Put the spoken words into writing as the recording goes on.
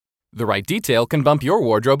The right detail can bump your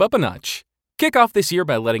wardrobe up a notch. Kick off this year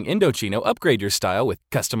by letting Indochino upgrade your style with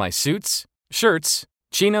customized suits, shirts,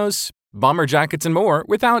 chinos, bomber jackets, and more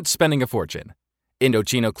without spending a fortune.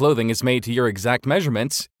 Indochino clothing is made to your exact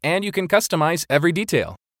measurements, and you can customize every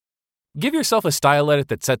detail. Give yourself a style edit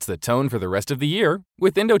that sets the tone for the rest of the year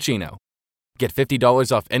with Indochino. Get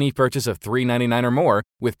 $50 off any purchase of $3.99 or more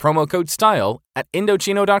with promo code STYLE at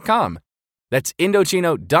Indochino.com. That's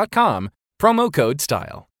Indochino.com, promo code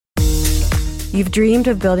STYLE. You've dreamed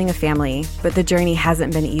of building a family, but the journey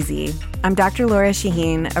hasn't been easy. I'm Dr. Laura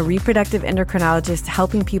Shaheen, a reproductive endocrinologist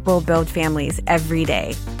helping people build families every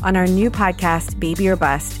day. On our new podcast, Baby or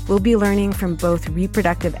Bust, we'll be learning from both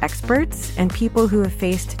reproductive experts and people who have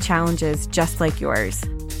faced challenges just like yours.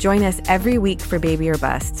 Join us every week for Baby or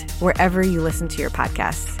Bust, wherever you listen to your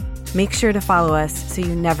podcasts. Make sure to follow us so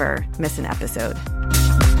you never miss an episode.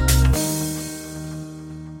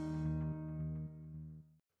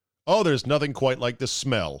 Oh, there's nothing quite like the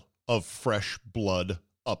smell of fresh blood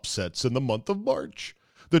upsets in the month of March.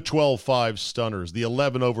 The 12-5 stunners, the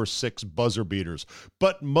 11/6 buzzer beaters.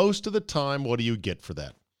 But most of the time, what do you get for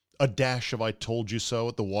that? A dash of I told you so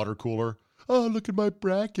at the water cooler? Oh, look at my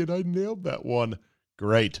bracket. I nailed that one.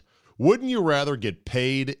 Great. Wouldn't you rather get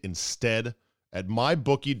paid instead? At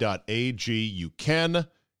mybookie.ag, you can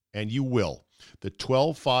and you will. The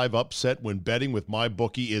 12-5 upset when betting with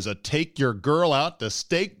MyBookie is a take your girl out to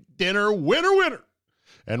steak dinner winner.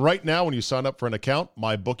 And right now, when you sign up for an account,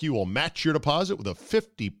 MyBookie will match your deposit with a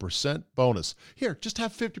 50% bonus. Here, just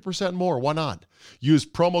have 50% more. Why not? Use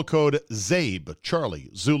promo code ZABE,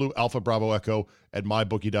 Charlie, Zulu, Alpha, Bravo, Echo, at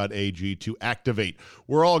mybookie.ag to activate.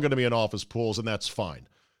 We're all going to be in office pools, and that's fine.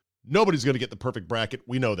 Nobody's going to get the perfect bracket.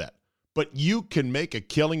 We know that. But you can make a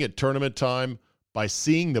killing at tournament time by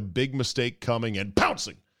seeing the big mistake coming and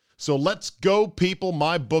pouncing. So let's go, people.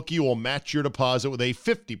 MyBookie will match your deposit with a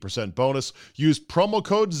 50% bonus. Use promo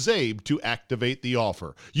code ZABE to activate the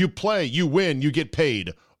offer. You play, you win, you get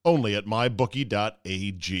paid. Only at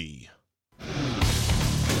mybookie.ag.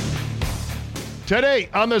 Today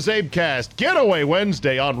on the ZabeCast, Getaway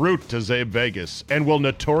Wednesday en route to Zabe Vegas. And will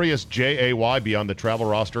notorious JAY be on the travel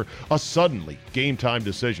roster? A suddenly game-time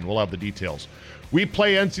decision. We'll have the details. We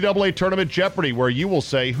play NCAA Tournament Jeopardy, where you will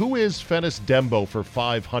say, who is Fennis Dembo for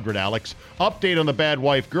 500, Alex? Update on the bad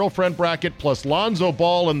wife-girlfriend bracket, plus Lonzo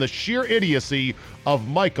Ball and the sheer idiocy of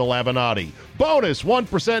Michael Avenatti. Bonus 1%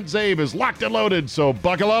 Zabe is locked and loaded, so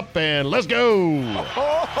buckle up and let's go! Here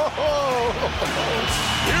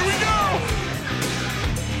we go!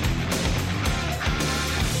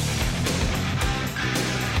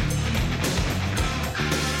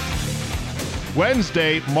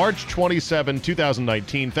 Wednesday, March 27,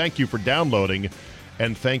 2019. Thank you for downloading,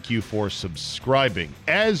 and thank you for subscribing.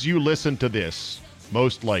 As you listen to this,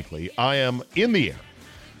 most likely, I am in the air,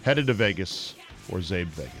 headed to Vegas for Zabe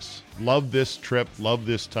Vegas. Love this trip, love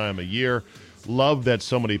this time of year, love that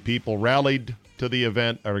so many people rallied to the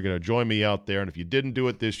event, are going to join me out there, and if you didn't do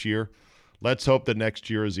it this year, let's hope that next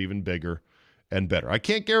year is even bigger and better. I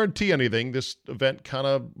can't guarantee anything. This event kind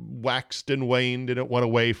of waxed and waned, and it went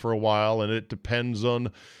away for a while, and it depends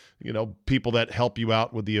on, people that help you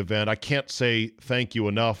out with the event. I can't say thank you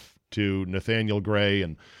enough to Nathaniel Gray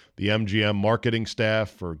and the MGM marketing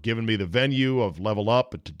staff for giving me the venue of Level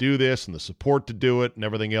Up to do this and the support to do it and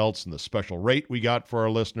everything else and the special rate we got for our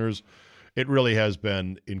listeners. It really has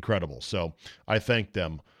been incredible. So I thank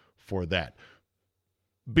them for that.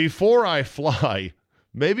 Before I fly,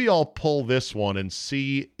 maybe I'll pull this one and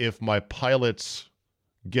see if my pilots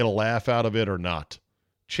get a laugh out of it or not.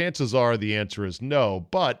 Chances are the answer is no,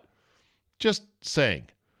 but just saying.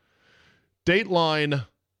 Dateline,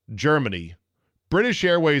 Germany. British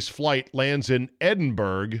Airways flight lands in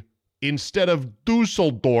Edinburgh instead of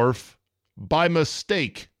Dusseldorf by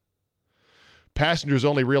mistake. Passengers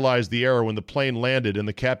only realized the error when the plane landed and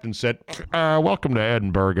the captain said, welcome to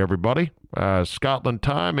Edinburgh, everybody. Scotland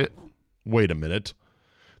time. Wait a minute.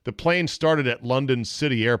 The plane started at London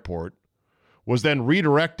City Airport, was then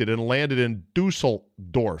redirected and landed in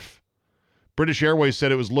Dusseldorf. British Airways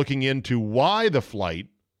said it was looking into why the flight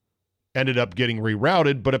ended up getting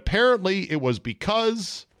rerouted, but apparently it was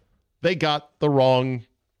because they got the wrong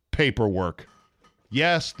paperwork.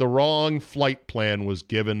 Yes, the wrong flight plan was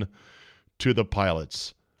given to the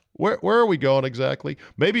pilots. Where are we going exactly?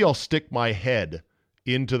 Maybe I'll stick my head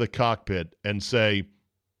into the cockpit and say,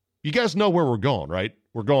 you guys know where we're going, right?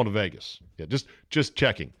 We're going to Vegas. Yeah, just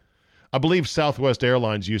checking. I believe Southwest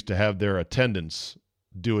Airlines used to have their attendants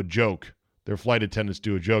do a joke. Their flight attendants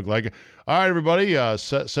do a joke like, all right, everybody,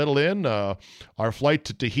 settle in. Our flight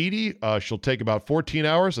to Tahiti, she'll take about 14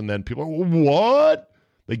 hours. And then people are, what?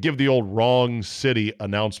 They give the old wrong city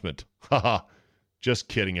announcement. Haha. Just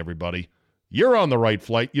kidding, everybody. You're on the right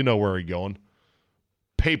flight. You know where you're going.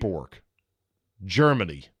 Paperwork.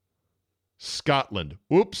 Germany. Scotland.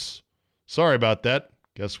 Oops. Sorry about that.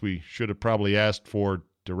 Guess we should have probably asked for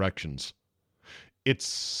directions. It's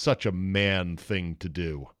such a man thing to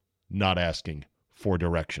do, not asking for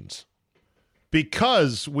directions.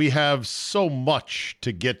 Because we have so much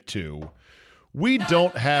to get to, we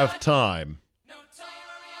don't have time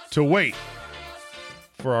to wait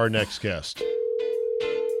for our next guest.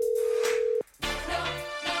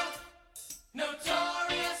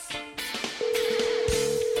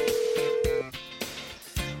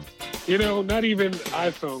 You know, not even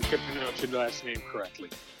iPhone can pronounce your last name correctly.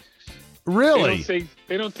 Really?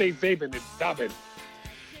 They don't say Zabin, it's Dabin.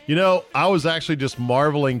 You know, I was actually just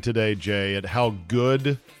marveling today, Jay, at how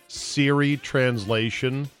good Siri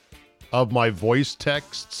translation of my voice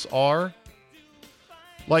texts are.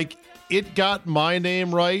 Like, it got my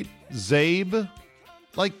name right, Zabe.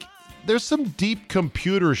 Like, there's some deep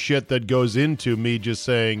computer shit that goes into me just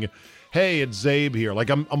saying, hey, it's Zabe here.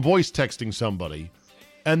 Like, I'm voice texting somebody.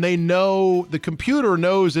 And they know, the computer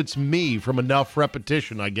knows it's me from enough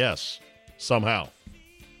repetition, I guess, somehow.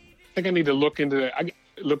 I think I need to look into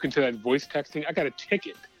that voice texting. I got a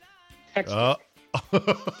ticket. Text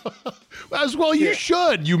As well you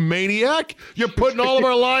should, you maniac. You're putting all of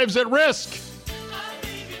our lives at risk.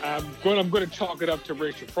 I'm going to chalk it up to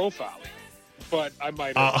racial profiling, but I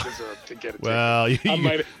might have deserved to get a ticket. Well,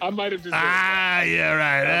 I might have deserved it. Yeah,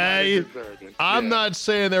 right. I'm not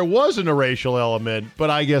saying there wasn't a racial element, but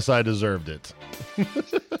I guess I deserved it.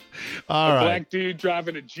 All right. Black dude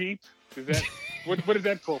driving a Jeep. Is that what is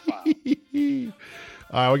that profile? All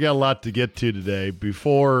right, we got a lot to get to today.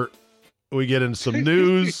 Before we get into some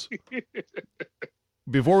news,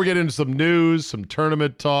 some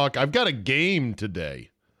tournament talk, I've got a game today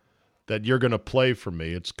that you're going to play for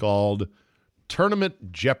me. It's called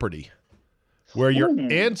Tournament Jeopardy, where your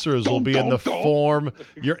answers will be in the form.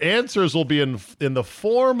 Your answers will be in the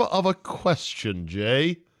form of a question,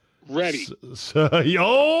 Jay. Ready.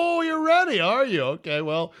 Oh, you're ready, are you? Okay,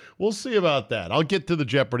 well, we'll see about that. I'll get to the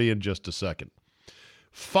Jeopardy in just a second.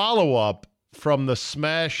 Follow-up from the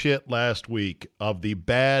smash hit last week of the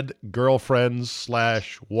bad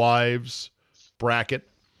girlfriends/wives bracket.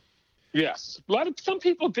 Yes. Some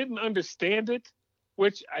people didn't understand it,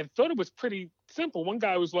 which I thought it was pretty simple. One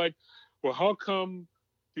guy was like, well, how come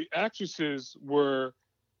the actresses were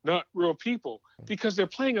not real people? Because they're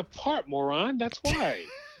playing a part, moron. That's why.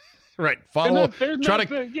 Right. Try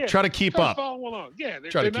to keep up. Follow along. Yeah,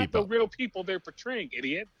 they're not the real people they're portraying,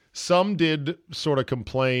 idiot. Some did sort of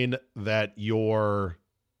complain that your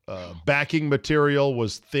backing material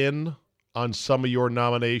was thin on some of your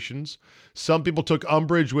nominations. Some people took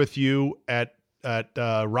umbrage with you at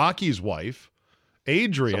Rocky's wife,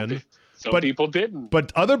 Adrian. Some people didn't.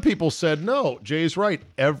 But other people said, no, Jay's right.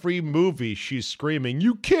 Every movie she's screaming,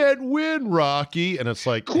 you can't win, Rocky. And it's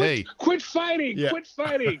like, quit fighting. Yeah. Quit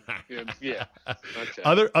fighting. Yeah.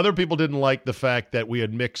 Okay. Other people didn't like the fact that we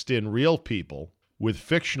had mixed in real people with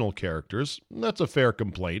fictional characters. That's a fair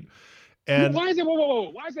complaint. And why is it?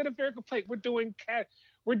 Why is that a fair complaint? We're doing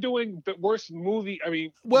the worst movie. I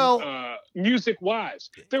mean,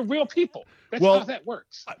 music-wise, they're real people. That's how that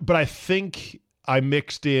works. But I think I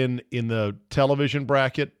mixed in the television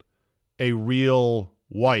bracket a real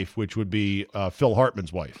wife, which would be Phil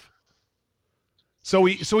Hartman's wife. So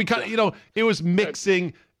we kind of, it was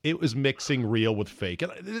mixing. It was mixing real with fake.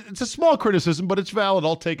 And it's a small criticism, but it's valid.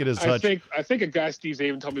 I'll take it as such. I think a guy, Steve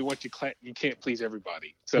Zabin, told me once you can't please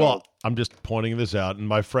everybody. So. Well, I'm just pointing this out. And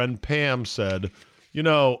my friend Pam said,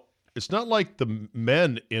 it's not like the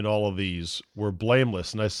men in all of these were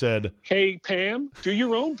blameless. And I said, hey, Pam, do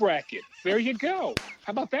your own bracket. There you go.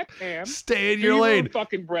 How about that, Pam? Stay in your lane. Own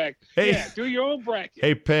fucking bracket. Hey, yeah, do your own bracket.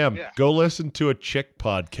 Hey, Pam, go listen to a chick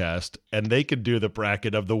podcast, and they can do the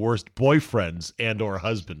bracket of the worst boyfriends and or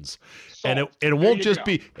husbands. And it won't just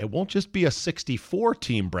be a 64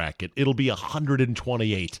 team bracket. It'll be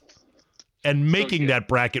 128. And making that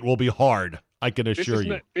bracket will be hard, I can assure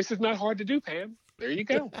you. This is not hard to do, Pam. There you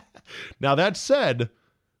go. Now, that said,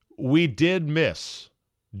 we did miss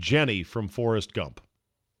Jenny from Forrest Gump.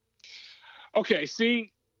 Okay,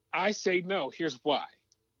 see, I say no. Here's why.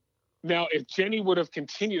 Now, if Jenny would have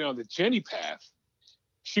continued on the Jenny path,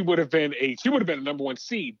 she would have been a number one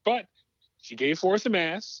seed. But she gave Forrest a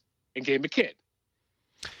mass and gave him a kid,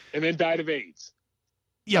 and then died of AIDS.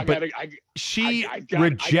 Yeah, she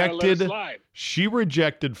rejected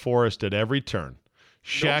Forrest at every turn.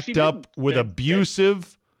 Shacked up with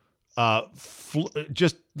abusive,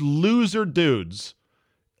 just loser dudes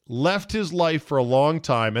left his life for a long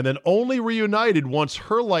time, and then only reunited once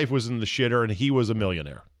her life was in the shitter and he was a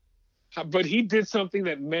millionaire. But he did something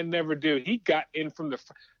that men never do. He got in from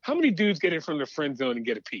how many dudes get in from the friend zone and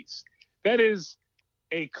get a piece? That is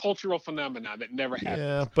a cultural phenomenon that never happened.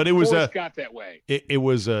 Yeah, but it was Forrest got that way. It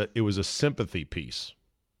was a sympathy piece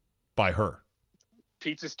by her.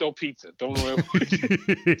 Pizza's still pizza. Don't worry.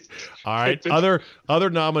 All right. Other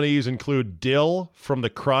nominees include Dill from The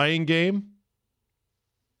Crying Game.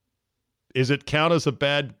 Is it count as a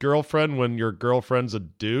bad girlfriend when your girlfriend's a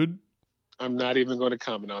dude? I'm not even going to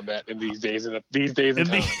comment on that in these days and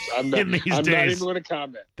times. I'm not even going to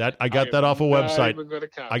comment. I got that off a website. Not even going to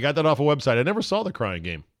comment. I got that off a website. I never saw The Crying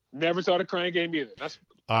Game. Never saw The Crying Game either. All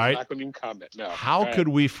right. I'm not going to even comment. No. How could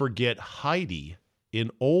we forget Heidi in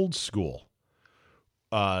Old School?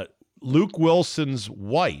 Luke Wilson's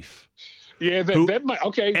wife. Yeah, that might.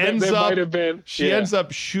 Okay, that might have been. She ends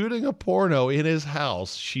up shooting a porno in his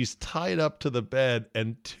house. She's tied up to the bed,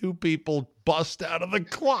 and two people bust out of the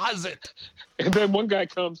closet. And then one guy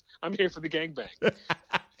comes, I'm here for the gangbang.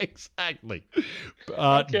 Exactly.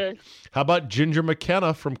 Okay. How about Ginger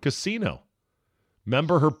McKenna from Casino?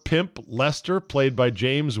 Remember her pimp, Lester, played by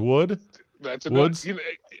James Wood? That's Woods?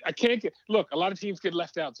 I can't get. Look, a lot of teams get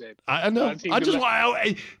left out, Jay. I know.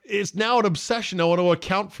 It's now an obsession. I want to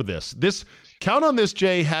account for this. Count on this,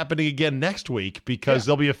 Jay, happening again next week because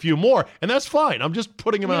there'll be a few more, and that's fine. I'm just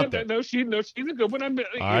putting them out there. No, she's a good one.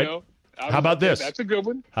 How about this? That's a good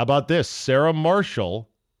one. How about this? Sarah Marshall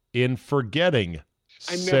in Forgetting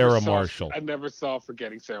Sarah Marshall. I never saw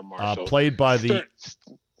Forgetting Sarah Marshall. Played by the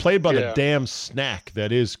damn snack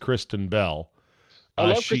that is Kristen Bell. I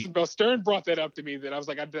love Kristen Bell. Stern brought that up to me. That I was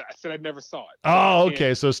like, I said I never saw it. Oh,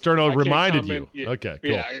 okay. So Stern reminded you. Yeah, okay,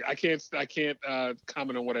 cool. Yeah, I can't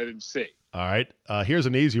comment on what I didn't see. All right. Here's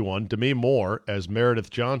an easy one. Demi Moore as Meredith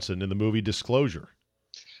Johnson in the movie Disclosure.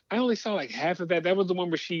 I only saw like half of that. That was the one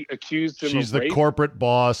where she accused him of rape. She's the corporate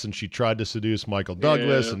boss, and she tried to seduce Michael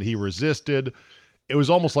Douglas, and he resisted. It was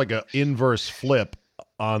almost like an inverse flip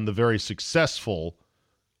on the very successful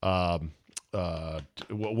one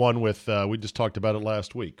with we just talked about it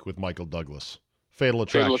last week with Michael Douglas. Fatal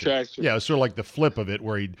Attraction. Yeah, it's sort of like the flip of it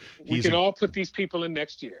where we can all put these people in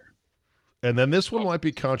next year. And then this one might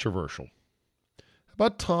be controversial. How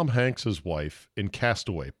about Tom Hanks's wife in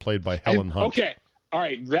Castaway, played by Helen Hunt? Okay. All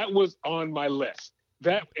right, that was on my list.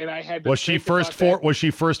 And I had to Was she first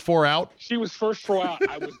four out? She was first four out.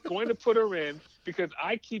 I was going to put her in because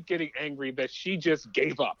I keep getting angry that she just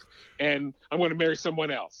gave up and I'm going to marry someone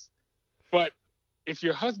else. But if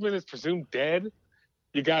your husband is presumed dead,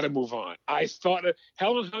 you got to move on. I thought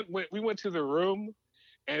Helen Hunt we went to the room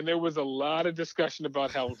and there was a lot of discussion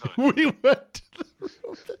about Helen Hunt. We went to the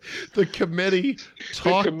room. The committee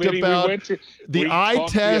talked about the eye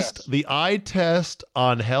test. Yes. The eye test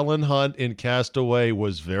on Helen Hunt in Castaway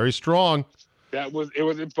was very strong. But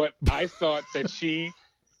I thought that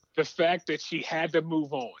the fact that she had to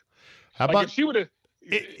move on. How about if she would have?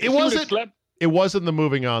 It wasn't the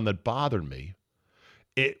moving on that bothered me.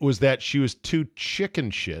 It was that she was too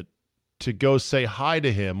chicken shit to go say hi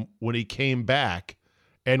to him when he came back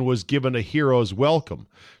and was given a hero's welcome.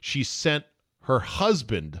 She sent her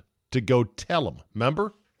husband to go tell him.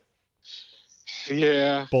 Remember?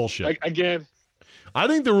 Yeah. Bullshit. Again. I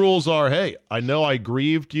think the rules are, hey, I know I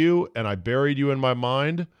grieved you and I buried you in my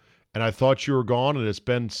mind and I thought you were gone and it's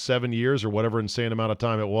been 7 years or whatever insane amount of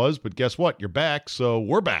time it was, but guess what? You're back, so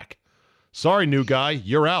we're back. Sorry, new guy,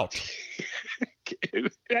 you're out.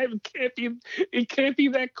 It can't be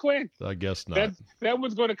that quick. I guess not. That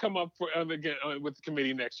was going to come up again with the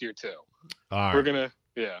committee next year too. All right, we're gonna.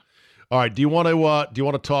 Yeah. All right. Do you want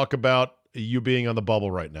to talk about you being on the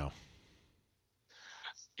bubble right now?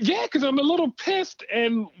 Yeah, because I'm a little pissed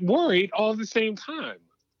and worried all at the same time.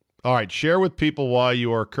 All right. Share with people why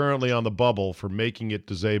you are currently on the bubble for making it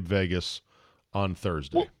to Zabe Vegas on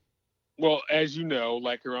Thursday. Well, as you know,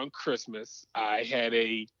 like around Christmas, I had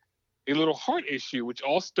a little heart issue, which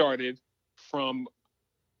all started from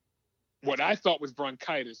what I thought was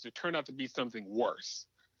bronchitis. It turned out to be something worse.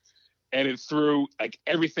 And it threw like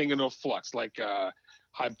everything into a flux, like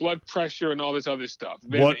high blood pressure and all this other stuff.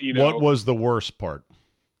 Then, what was the worst part?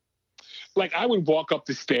 Like I would walk up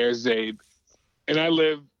the stairs, Zabe, and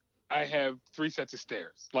I have 3 sets of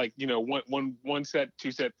stairs. Like, one set,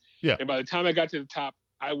 2 set. Yeah. And by the time I got to the top,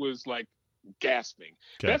 I was like gasping.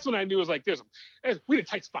 Okay. That's when I knew it was like, we had a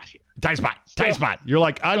tight spot here. Tight spot. You're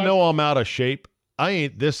like, I know I'm out of shape. I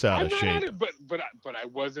ain't this out of shape. But I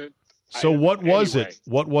wasn't. So what was it?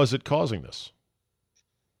 What was it causing this?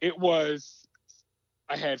 It was,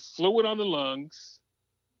 I had fluid on the lungs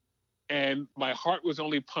and my heart was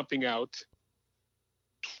only pumping out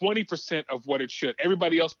 20% of what it should.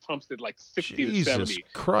 Everybody else pumps it like 60 to 70. Jesus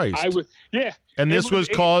Christ. I was, yeah. And this was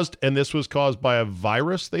caused by a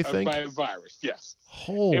virus, they think? By a virus, yes.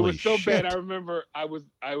 Holy shit. It was so bad. I remember I was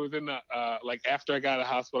in the like after I got out of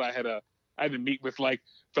the hospital, I had to meet with like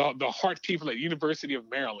the heart people at University of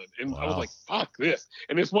Maryland, and I was like, "Fuck this!"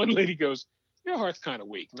 And this one lady goes, "Your heart's kind of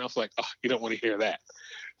weak," and I was like, "Oh, you don't want to hear that."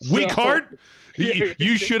 Weak heart? Yeah.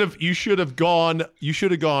 You should have gone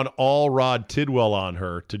all Rod Tidwell on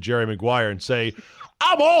her to Jerry Maguire and say,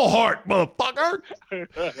 "I'm all heart, motherfucker."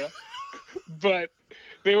 But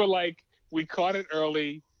they were like, "We caught it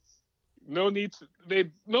early. Nobody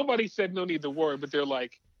said no need to worry," but they're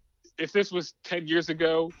like, if this was 10 years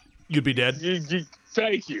ago, you'd be dead.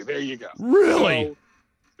 Thank you. There you go. Really?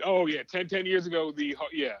 So, 10 years ago, Wow.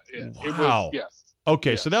 It was, yes.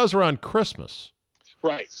 Okay, yes. So that was around Christmas.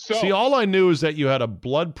 Right. So see, all I knew is that you had a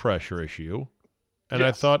blood pressure issue, and yes.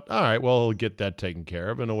 I thought, all right, well, we'll get that taken care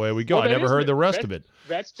of, and away we go. Well, I never heard the rest of it.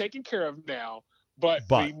 That's taken care of now. But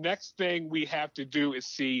the next thing we have to do is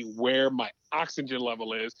see where my oxygen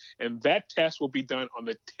level is, and that test will be done on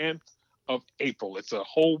the 10th of April. It's a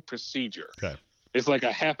whole procedure. Okay. It's like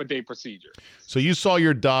a half-a-day procedure. So you saw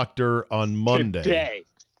your doctor on Monday. Today.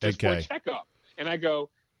 Just for a Okay. checkup. And I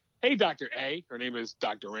go, "Hey, Dr. A," her name is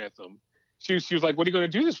Dr. Rantham. She was like, "What are you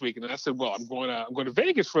going to do this week?" And I said, "Well, I'm going to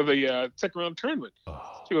Vegas for the second round tournament."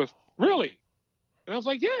 Oh. She goes, "Really?" And I was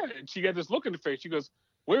like, "Yeah." And she got this look in the face. She goes,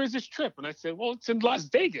 "Where is this trip?" And I said, "Well, it's in Las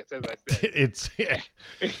Vegas," as I said.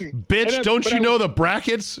 Bitch, don't you know the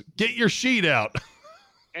brackets? Get your sheet out.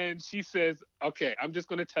 And she says, "Okay, I'm just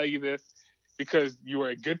going to tell you this because you are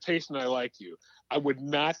a good patient. I like you. I would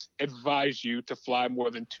not advise you to fly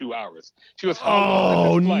more than 2 hours." She goes,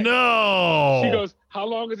 "How long is this flight?" No. She goes, "How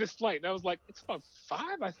long is this flight?" And I was like, "It's about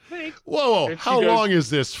 5, I think." Whoa. And How long is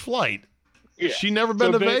this flight? Yeah. She never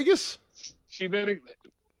been to Vegas? She's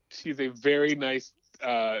a very nice,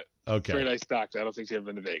 Okay. very nice doctor. I don't think she's ever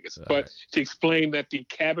been to Vegas. But she explained that the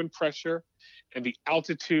cabin pressure and the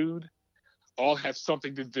altitude all have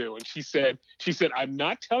something to do. And she said, "I'm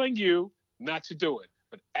not telling you not to do it,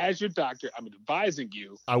 but as your doctor, I'm advising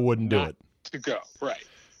you I wouldn't do it to go." Right.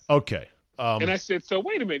 Okay. And I said, "So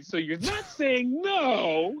wait a minute. So you're not saying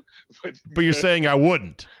no, but you're saying I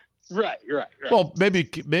wouldn't." Right. Well,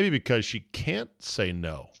 maybe because she can't say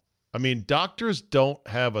no. I mean, doctors don't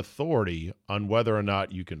have authority on whether or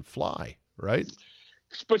not you can fly, right?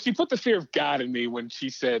 But she put the fear of God in me when she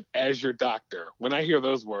said, "As your doctor." When I hear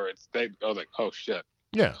those words, I was like, "Oh shit."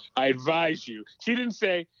 Yeah. I advise you. She didn't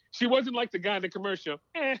say, she wasn't like the guy in the commercial.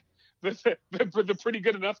 The pretty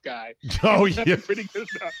good enough guy. Oh Not yeah. the pretty good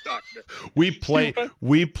enough doctor. We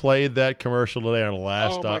played that commercial today and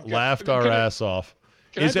laughed our ass off.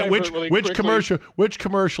 Is it which commercial? Which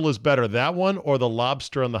commercial is better, that one or the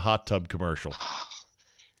lobster and the hot tub commercial?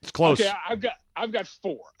 It's close. Okay, I've got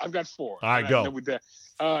four. All right, go. With that.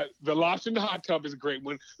 The lobster in the hot tub is a great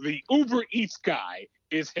one. The Uber Eats guy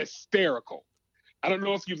is hysterical. I don't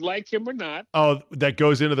know if you like him or not. Oh, that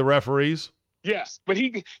goes into the referees? Yes, but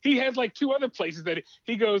he has like 2 other places that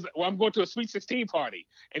he goes, "Well, I'm going to a Sweet 16 party,"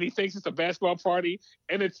 and he thinks it's a basketball party,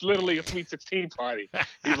 and it's literally a Sweet 16 party.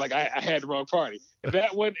 He's like, I had the wrong party.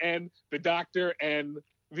 That one and the doctor and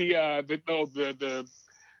the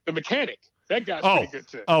mechanic. That guy's pretty good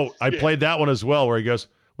too. Oh, I played that one as well, where he goes,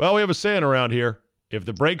 "Well, we have a saying around here: if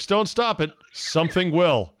the brakes don't stop it, something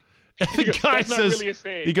will." And the guy "That's not says, really a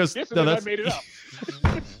saying." he goes, "Yes, "No, I made it up."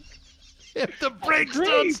 If the brakes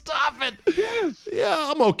don't stop it. Yes.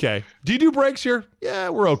 Yeah, I'm okay. Do you do brakes here? Yeah,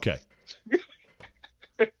 we're okay.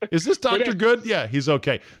 Is this doctor good? Yeah, he's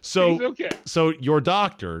okay. So, He's okay. So your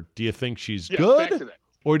doctor, do you think she's Back to good, that.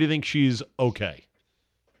 or do you think she's okay?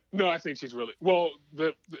 No, I think she's really well.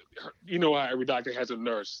 You know how every doctor has a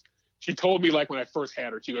nurse. She told me, like, when I first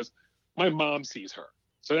had her, she goes, "My mom sees her."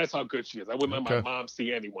 So that's how good she is. I wouldn't let my mom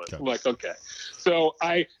see anyone. Okay. I'm like, okay. So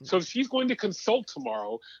she's going to consult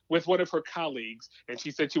tomorrow with one of her colleagues, and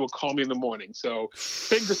she said she will call me in the morning. So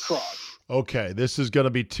fingers crossed. Okay, this is going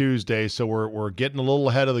to be Tuesday, so we're getting a little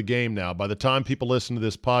ahead of the game now. By the time people listen to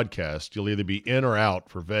this podcast, you'll either be in or out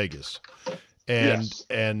for Vegas.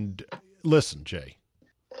 And listen, Jay,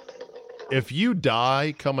 if you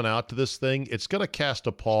die coming out to this thing, it's going to cast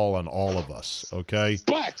a pall on all of us, okay?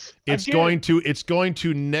 But it's going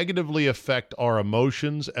to negatively affect our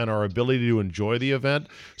emotions and our ability to enjoy the event.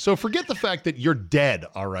 So forget the fact that you're dead,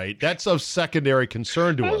 all right? That's of secondary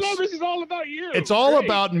concern to us. I love this is all about you. It's all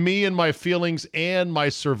about me and my feelings and my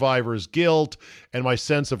survivor's guilt and my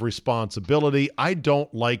sense of responsibility. I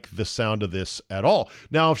don't like the sound of this at all.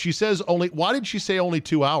 Now, if she says why did she say only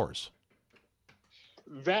 2 hours?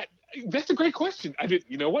 That's a great question.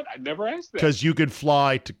 You know what? I never asked that. Because you could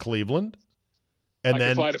fly to Cleveland, and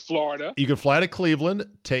then fly to Florida. You could fly to Cleveland,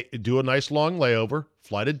 do a nice long layover,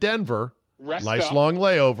 fly to Denver, long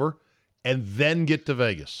layover, and then get to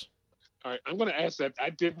Vegas. All right, I'm going to ask that.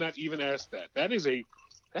 I did not even ask that.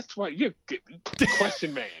 That's why you're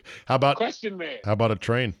question man. How about question man? How about a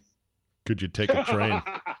train? Could you take a train?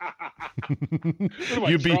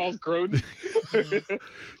 Charles Grodin?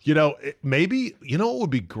 Maybe, what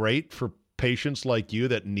would be great for patients like you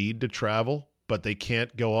that need to travel, but they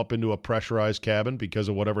can't go up into a pressurized cabin because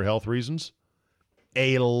of whatever health reasons?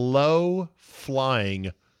 A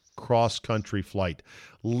low-flying cross-country flight.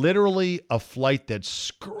 Literally a flight that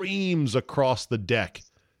screams across the deck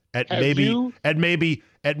at maybe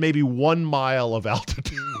 1 mile of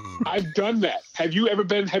altitude. I've done that. Have you ever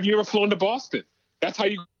flown to Boston? That's how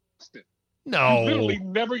you Boston. No. You literally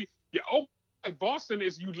never Boston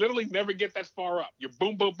is you literally never get that far up. You're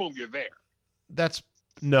boom, boom, boom, you're there.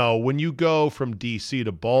 When you go from DC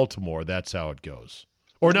to Baltimore, that's how it goes.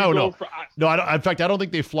 Or no. In fact, I don't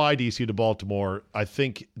think they fly DC to Baltimore. I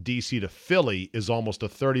think DC to Philly is almost a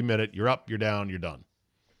 30-minute. You're up, you're down, you're done.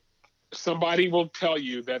 Somebody will tell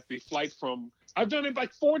you that the flight I've done it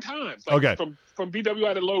like 4 times. Okay. From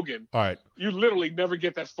BWI to Logan. All right. You literally never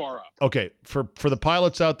get that far up. Okay. For the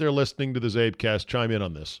pilots out there listening to the Zabecast, chime in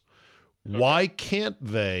on this. Okay. Why can't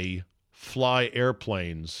they fly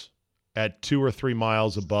airplanes at 2 or 3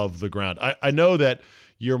 miles above the ground? I know that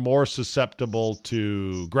you're more susceptible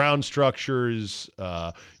to ground structures.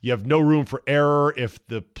 You have no room for error if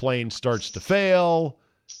the plane starts to fail.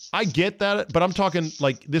 I get that, but I'm talking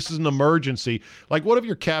like this is an emergency. Like, what if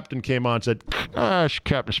your captain came on and said,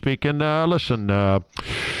 Captain speaking, listen,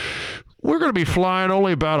 we're going to be flying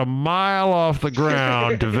only about a mile off the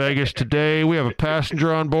ground to Vegas today. We have a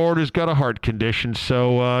passenger on board who's got a heart condition,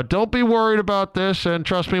 so don't be worried about this. And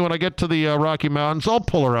trust me, when I get to the Rocky Mountains, I'll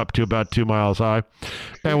pull her up to about 2 miles high,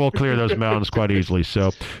 and we'll clear those mountains quite easily.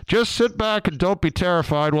 So just sit back and don't be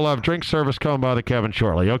terrified. We'll have drink service coming by the cabin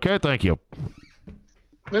shortly. Okay, thank you.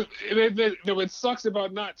 What sucks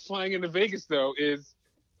about not flying into Vegas, though, is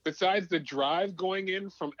besides the drive going in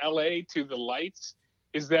from LA to the lights,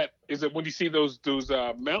 is that when you see those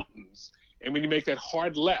mountains and when you make that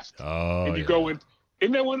hard left and you go in,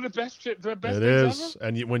 isn't that one of the best things ever? It is.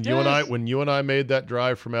 And when you and I made that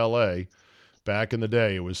drive from LA back in the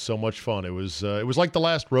day, it was so much fun. It was like the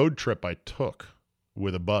last road trip I took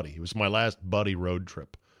with a buddy. It was my last buddy road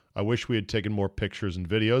trip. I wish we had taken more pictures and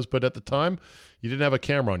videos, but at the time, you didn't have a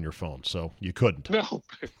camera on your phone, so you couldn't. No,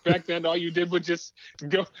 back then, all you did was just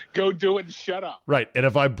go do it and shut up. Right, and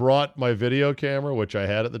if I brought my video camera, which I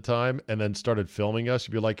had at the time, and then started filming us,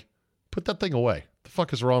 you'd be like, put that thing away. What the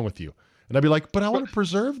fuck is wrong with you? And I'd be like, but I want to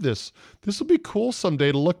preserve this. This will be cool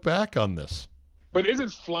someday to look back on this. But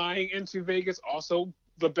isn't flying into Vegas also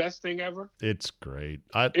the best thing ever? It's great.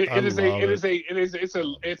 It's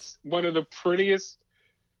one of the prettiest.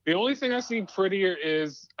 The only thing I've seen prettier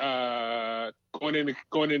is going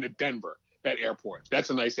into Denver, that airport. That's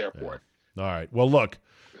a nice airport. Yeah. All right. Well, look.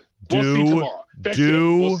 We'll see tomorrow.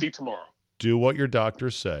 We'll see tomorrow. Do what your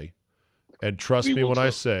doctors say, and trust me when I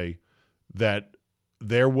say that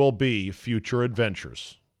there will be future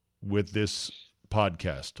adventures with this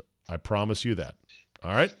podcast. I promise you that.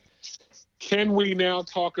 All right? Can we now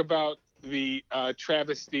talk about the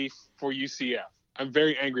travesty for UCF? I'm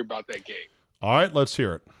very angry about that game. All right, let's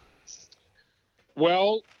hear it.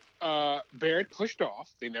 Well, Barrett pushed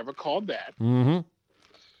off. They never called that. Mm-hmm.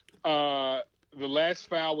 The last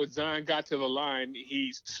foul when Zion got to the line,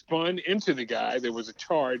 he spun into the guy. There was a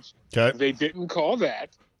charge. Okay. They didn't call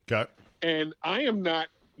that. Okay. And I am not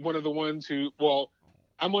one of the ones who,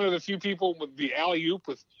 I'm one of the few people with the alley-oop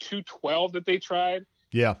with 212 that they tried.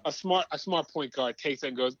 Yeah. A smart point guard takes it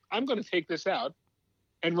and goes, I'm going to take this out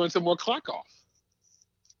and run some more clock off.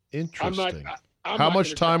 Interesting. How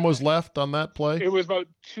much time was left on that play? It was about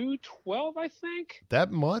 2:12, I think.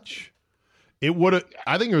 That much? It would have.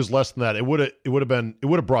 I think it was less than that. It would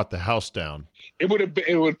have brought the house down. It would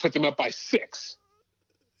put them up by 6.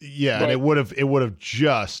 Yeah, but, and it would have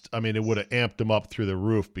amped them up through the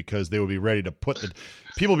roof because they would be ready to put the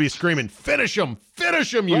people would be screaming, finish them,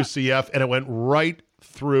 UCF, and it went right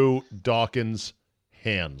through Dawkins'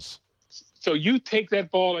 hands. So you take that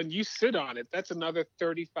ball and you sit on it. That's another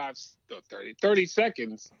 30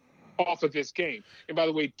 seconds off of this game. And by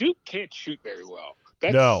the way, Duke can't shoot very well.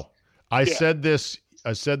 I said this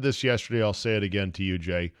yesterday. I'll say it again to you,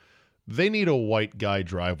 Jay. They need a white guy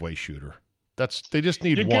driveway shooter. They just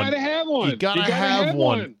need one. You gotta have one. You gotta have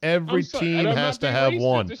one. Every team has to have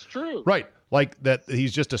one. It's true. Right. Like that.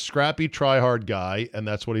 He's just a scrappy, try-hard guy, and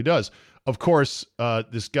that's what he does. Of course,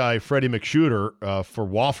 this guy, Freddie McShooter, for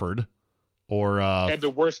Wofford, had the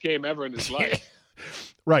worst game ever in his life.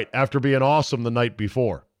 Right, after being awesome the night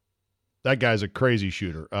before. That guy's a crazy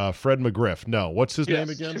shooter. Fred McGriff. No, what's his name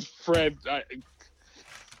again? Fred.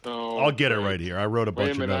 I'll get it right here. I wrote a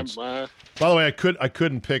bunch of notes. By the way, I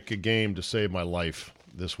couldn't pick a game to save my life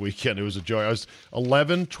this weekend. It was a joy. I was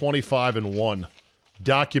 11, 25, and 1.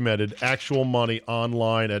 Documented actual money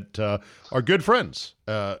online at our good friends.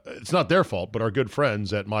 It's not their fault, but our good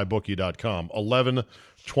friends at mybookie.com. 11,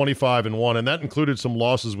 25, and 1. And that included some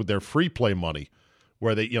losses with their free play money,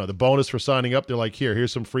 where they, the bonus for signing up, they're like,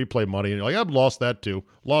 here's some free play money. And you're like, I've lost that too.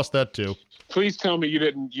 Please tell me you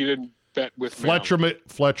didn't bet with Fletcher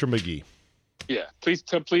McGee. Yeah, please.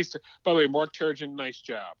 By the way, Mark Turgeon, nice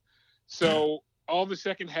job. So all the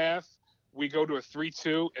second half, we go to a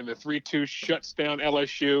 3-2, and the 3-2 shuts down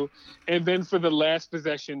LSU. And then for the last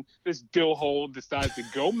possession, this Dillhole decides to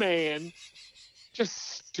go man.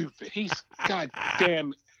 Just stupid. He's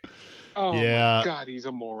goddamn. Oh yeah. My God, he's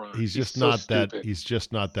a moron. He's just not that. He's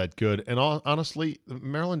just not that good. And honestly,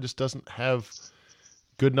 Maryland just doesn't have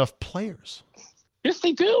good enough players. Yes,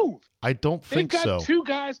 they do. I don't think so. They've got two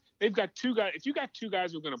guys. If you got two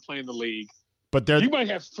guys who are going to play in the league, but you might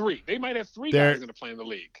have three. They might have three guys going to play in the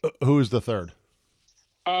league. Who's the third?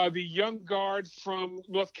 The young guard from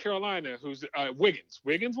North Carolina, who's Wiggins.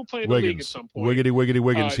 Wiggins will play in the league at some point.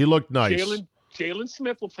 Wiggins. He looked nice. Jalen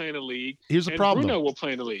Smith will play in the league. Here's the problem. Bruno will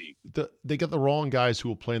play in the league. They got the wrong guys who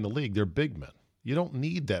will play in the league. They're big men. You don't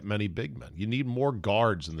need that many big men. You need more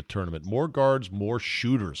guards in the tournament. More guards, more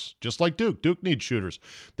shooters. Just like Duke. Duke needs shooters.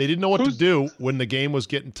 They didn't know what to do when the game was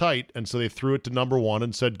getting tight, and so they threw it to number one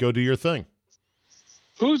and said, go do your thing.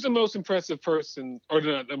 Who's the most impressive person, or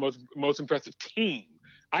the most impressive team?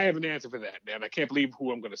 I have an answer for that, man. I can't believe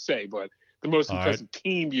who I'm going to say, but the most impressive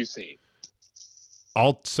team you've seen.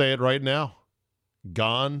 I'll say it right now.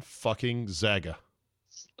 Gonzaga.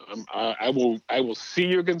 I will see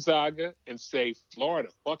your Gonzaga and say Florida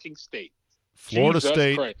fucking State. Florida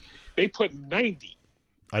State. Christ. They put 90.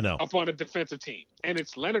 I know. Up on a defensive team, and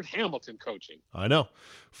it's Leonard Hamilton coaching. I know.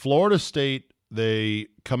 Florida State. They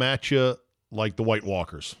come at you like the White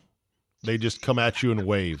Walkers. They just come at you in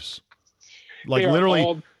waves. Like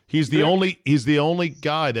literally, he's the only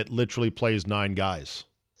guy that literally plays 9 guys.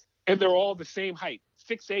 And they're all the same height,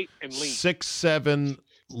 6'8" and lean. 6'7",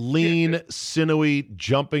 lean, sinewy,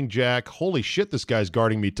 jumping jack. Holy shit, this guy's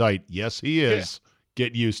guarding me tight. Yes, he is. Yeah.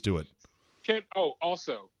 Get used to it.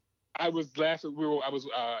 Also, I was laughing. I was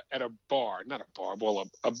at a bar,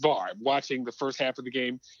 a bar, watching the first half of the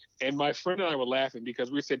game, and my friend and I were laughing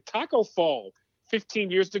because we said Taco Fall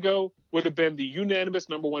 15 years ago would have been the unanimous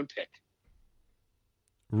number 1 pick.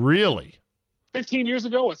 Really? 15 years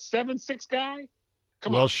ago, a 7'6" guy?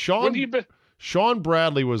 Come on. Sean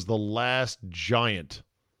Bradley was the last giant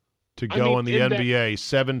to go in the NBA,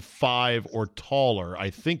 7'5" or taller. I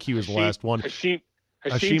think he was the last one. Hasheem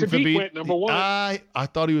Thabeet went number 1. I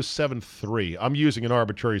thought he was 7'3". I'm using an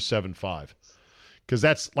arbitrary 7'5". Because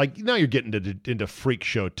that's like, now you're getting into freak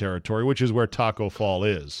show territory, which is where Taco Fall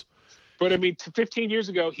is. But I mean, 15 years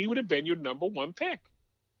ago, he would have been your number 1 pick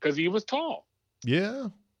because he was tall. Yeah.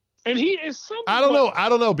 And he is somewhat... I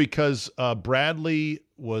don't know, because Bradley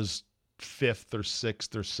was 5th or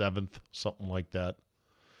 6th or 7th, something like that.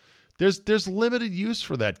 There's limited use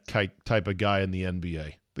for that type of guy in the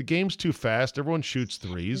NBA. The game's too fast. Everyone shoots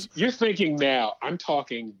threes. You're thinking now. I'm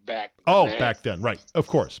talking back. Back then, right? Of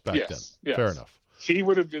course, back then. Yes. Fair enough. He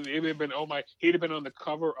would have been. He'd have been on the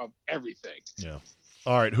cover of everything. Yeah.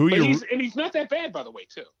 All right. He's not that bad, by the way,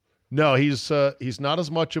 too. No, he's not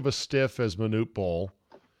as much of a stiff as Manute Bol.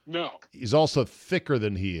 No. He's also thicker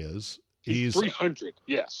than he is. He's 300.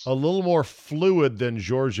 Yes. A little more fluid than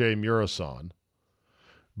Georges Murasan.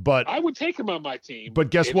 But I would take him on my team. But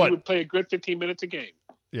guess what? He would play a good 15 minutes a game.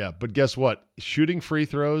 Yeah, but guess what? Shooting free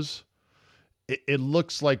throws, it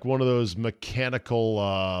looks like one of those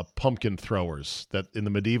mechanical pumpkin throwers that in the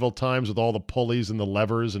medieval times with all the pulleys and the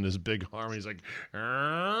levers and his big arm. He's like,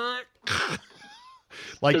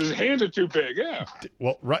 like his hands are too big. Yeah.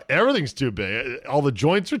 Well, right, everything's too big. All the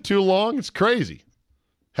joints are too long. It's crazy.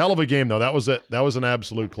 Hell of a game though. That was an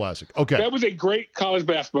absolute classic. Okay. That was a great college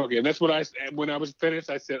basketball game. That's what when I was finished,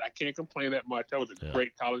 I said I can't complain that much. That was a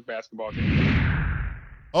great college basketball game.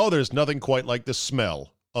 Oh, there's nothing quite like the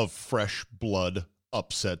smell of fresh blood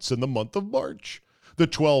upsets in the month of March. The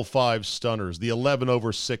 12-5 stunners, the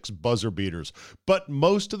 11/6 buzzer beaters. But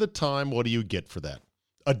most of the time, what do you get for that?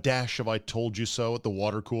 A dash of I told you so at the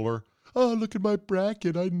water cooler? Oh, look at my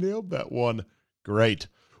bracket. I nailed that one. Great.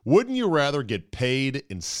 Wouldn't you rather get paid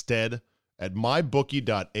instead? At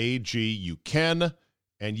mybookie.ag, you can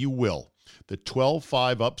and you will. The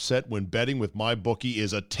 12-5 upset when betting with MyBookie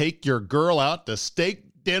is a take your girl out to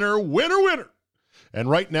steak dinner winner. And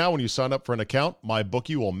right now, when you sign up for an account,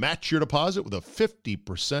 MyBookie will match your deposit with a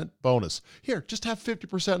 50% bonus. Here, just have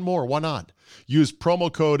 50% more. Why not? Use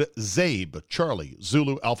promo code ZABE, Charlie,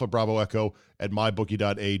 Zulu, Alpha, Bravo, Echo, at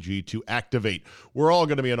mybookie.ag to activate. We're all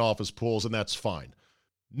going to be in office pools, and that's fine.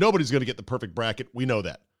 Nobody's going to get the perfect bracket. We know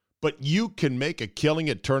that. But you can make a killing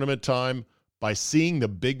at tournament time by seeing the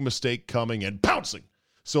big mistake coming and pouncing.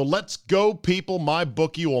 So let's go, people.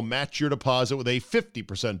 MyBookie will match your deposit with a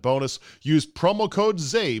 50% bonus. Use promo code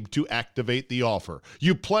ZABE to activate the offer.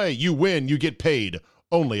 You play, you win, you get paid.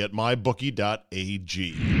 Only at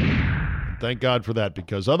mybookie.ag. Thank God for that,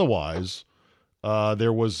 because otherwise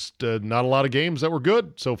there was not a lot of games that were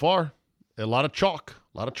good so far. A lot of chalk.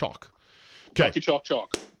 Okay.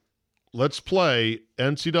 Chalk. Let's play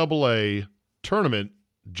NCAA Tournament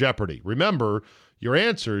Jeopardy. Remember, your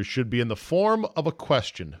answers should be in the form of a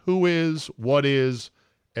question. Who is, what is,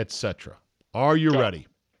 etc. Are you ready?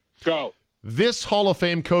 Go. This Hall of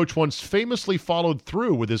Fame coach once famously followed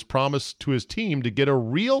through with his promise to his team to get a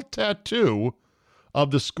real tattoo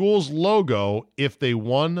of the school's logo if they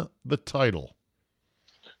won the title.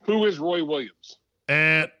 Who is Roy Williams?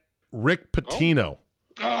 And Rick Pitino.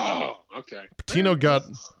 Oh, okay. Pitino got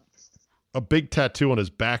a big tattoo on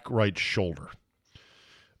his back right shoulder.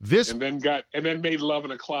 And then made love in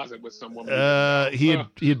a closet with someone.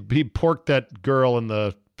 He porked that girl in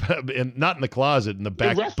the not in the closet, in the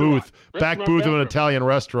back booth of an Italian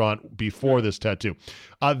restaurant before this tattoo.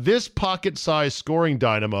 This pocket-sized scoring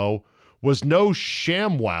dynamo was no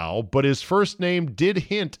ShamWow, but his first name did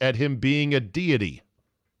hint at him being a deity.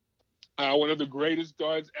 One of the greatest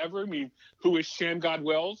guards ever. I mean, who is Shamgod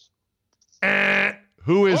Wells?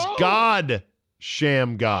 Who is God?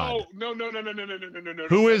 Sham God. Oh, no.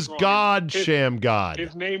 Who is God, Sham God?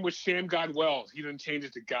 His name was Shamgod Wells. He didn't change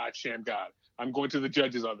it to God, Sham God. I'm going to the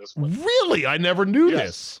judges on this one. Really? I never knew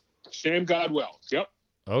this. Shamgod Wells. Yep.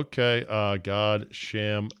 Okay. God,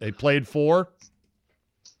 Sham. They played for?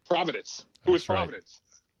 Providence. Who is Providence?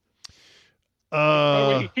 Right.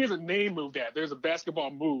 By the way, here's a name move that. There's a basketball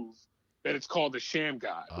move that it's called the Sham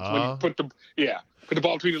God. It's when you put the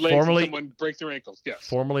ball between your legs and someone breaks their ankles. Yes.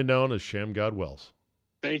 Formerly known as Shamgod Wells.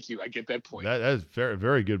 Thank you. I get that point. That is very,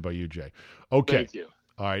 very good by you, Jay. Okay. Thank you.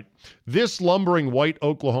 All right. This lumbering white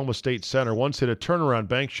Oklahoma State center once hit a turnaround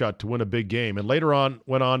bank shot to win a big game, and later on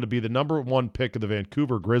went on to be the #1 pick of the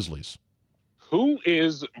Vancouver Grizzlies. Who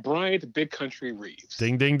is Bryant Big Country Reeves?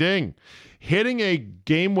 Ding, ding, ding. Hitting a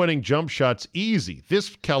game-winning jump shot's easy.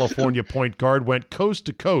 This California point guard went coast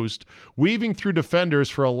to coast, weaving through defenders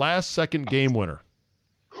for a last-second game winner.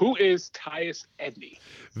 Who is Tyus Edney?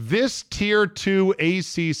 This Tier 2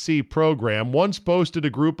 ACC program once boasted a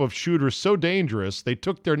group of shooters so dangerous they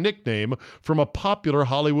took their nickname from a popular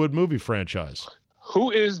Hollywood movie franchise.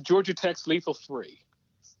 Who is Georgia Tech's Lethal 3?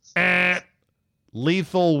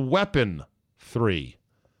 Lethal Weapon 3.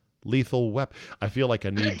 Lethal Weapon. I feel like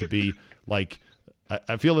I need to be like,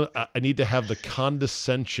 I feel I need to have the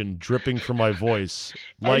condescension dripping from my voice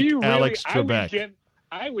like Alex Trebek.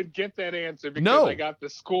 I would get that answer because I got the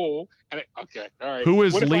school. Okay, all right. Who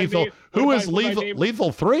is Lethal?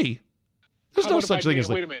 Lethal 3? There's no such thing as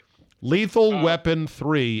wait a minute. Lethal Weapon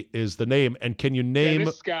 3 is the name. And can you name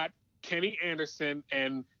Dennis Scott, Kenny Anderson,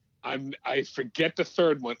 and I forget the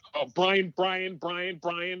third one. Oh, Brian.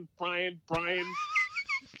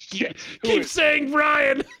 Shit. Keep saying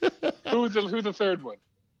Brian. Who's the third one?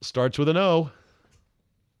 Starts with an O.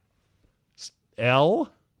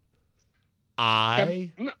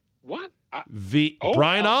 What?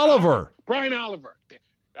 Brian Oliver. Brian Oliver.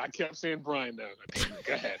 I kept saying Brian though.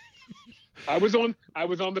 Go ahead. I was on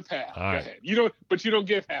the path. Go ahead. You don't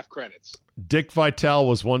give half credits. Dick Vitale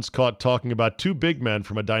was once caught talking about two big men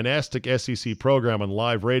from a dynastic SEC program on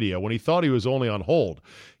live radio when he thought he was only on hold.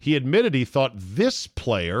 He admitted he thought this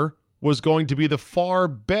player was going to be the far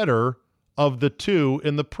better of the two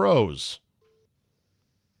in the pros.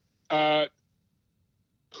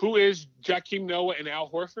 Who is Jakeem Noah and Al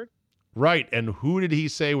Horford? Right, and who did he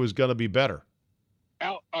say was going to be better?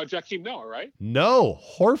 Jakeem Noah, right? No,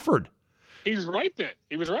 Horford. He's right then.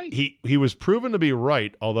 He was right. He was proven to be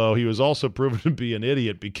right, although he was also proven to be an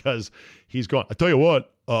idiot because he's gone. I tell you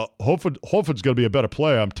what, Horford's going to be a better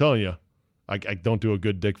player, I'm telling you. I don't do a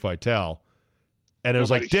good Dick Vitale. And it was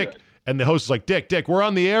like, Dick, and the host was like, Dick, we're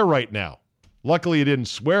on the air right now. Luckily, he didn't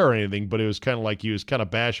swear or anything, but it was kind of like he was kind of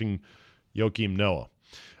bashing Joakim Noah.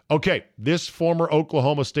 Okay, this former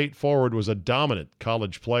Oklahoma State forward was a dominant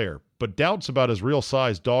college player, but doubts about his real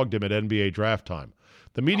size dogged him at NBA draft time.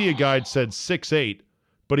 The media guide said 6'8",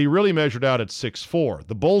 but he really measured out at 6'4".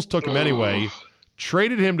 The Bulls took him anyway,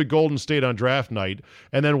 traded him to Golden State on draft night,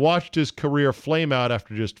 and then watched his career flame out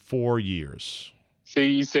after just 4 years. See,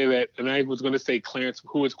 you say that, and I was going to say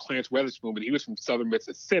who is Clarence Weatherspoon, but he was from Southern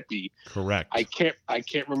Mississippi. Correct. I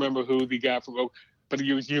can't remember who the guy from, but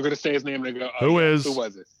you're going to say his name and I go, who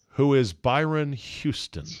was it? Who is Byron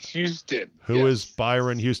Houston? Who is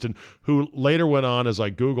Byron Houston, who later went on, as I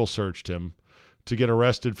Google searched him, to get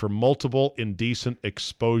arrested for multiple indecent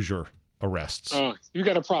exposure arrests. Oh, you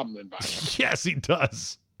got a problem then, Byron. Yes, he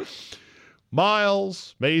does.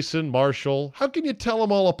 Miles, Mason, Marshall, how can you tell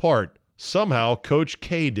them all apart? Somehow Coach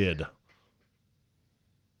K did.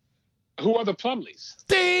 Who are the Plumleys?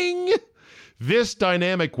 Ding! This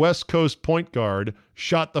dynamic West Coast point guard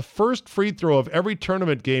shot the first free throw of every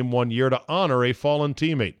tournament game one year to honor a fallen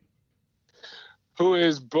teammate. Who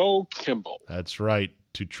is Bo Kimball? That's right.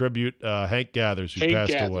 To tribute Hank Gathers, who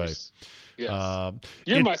passed away. Yes.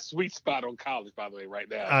 You're my sweet spot on college, by the way, right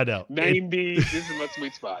now. I know. 90s, this is my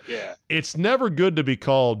sweet spot, yeah. It's never good to be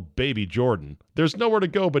called Baby Jordan. There's nowhere to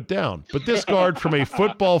go but down. But this guard from a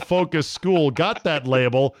football-focused school got that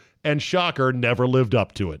label, and shocker, never lived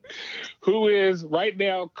up to it. Who is right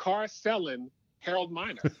now car selling Harold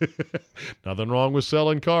Miner. Nothing wrong with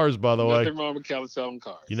selling cars, by the way. Nothing wrong with selling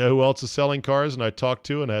cars. You know who else is selling cars and I talked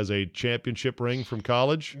to and has a championship ring from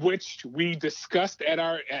college? Which we discussed at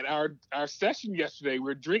our session yesterday.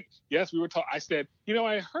 We were talking. I said,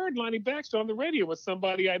 I heard Lonnie Baxter on the radio with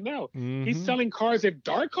somebody I know. Mm-hmm. He's selling cars at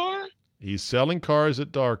Darkar? He's selling cars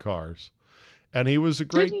at Darkars. And he was a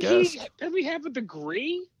great guest. Does he have a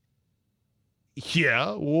degree?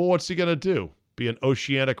 Yeah. Well, what's he going to do? Be an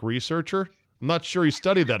oceanic researcher? I'm not sure he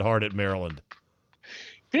studied that hard at Maryland.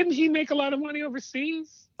 Didn't he make a lot of money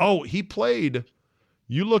overseas? Oh, he played.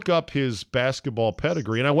 You look up his basketball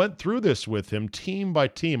pedigree, and I went through this with him team by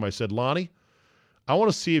team. I said, Lonnie, I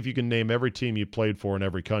want to see if you can name every team you played for in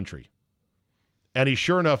every country. And he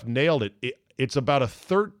sure enough nailed it. It's about a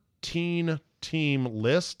 13-team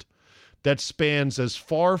list that spans as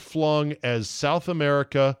far-flung as South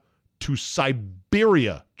America to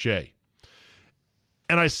Siberia, Jay.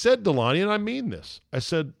 And I said to Lonnie, and I mean this, I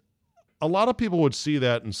said, a lot of people would see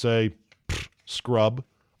that and say, scrub.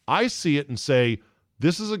 I see it and say,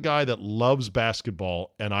 this is a guy that loves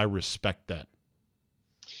basketball, and I respect that.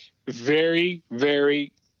 Very,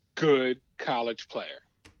 very good college player,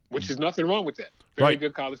 which is nothing wrong with that. Very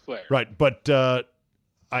good college player. Right, but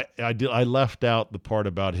I left out the part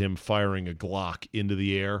about him firing a Glock into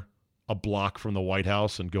the air, a block from the White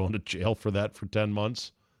House, and going to jail for that for 10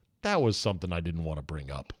 months. That was something I didn't want to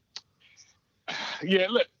bring up. Yeah,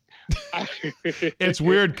 look. It's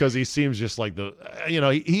weird because he seems just like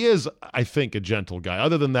he is, I think, a gentle guy.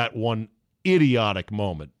 Other than that one idiotic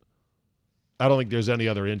moment, I don't think there's any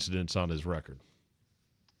other incidents on his record.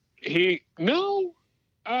 No,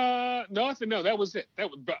 that was it.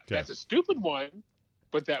 That's a stupid one,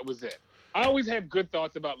 but that was it. I always have good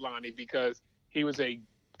thoughts about Lonnie because he was a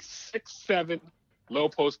 6'7" low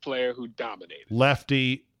post player who dominated.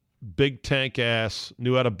 Lefty. Big tank ass,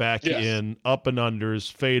 knew how to back you in, up and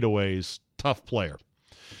unders, fadeaways, tough player.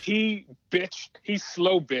 He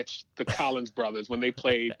slow bitched the Collins brothers when they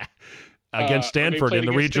played against Stanford in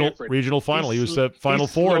the regional final. He was at Final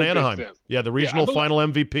Four in Anaheim. Them. Yeah, the regional final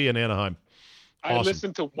MVP in Anaheim. Awesome. I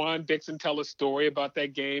listened to Juan Dixon tell a story about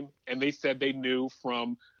that game, and they said they knew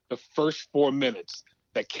from the first 4 minutes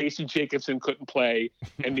that Casey Jacobson couldn't play,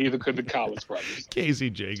 and neither could the Collins brothers. Casey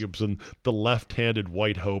Jacobson, the left-handed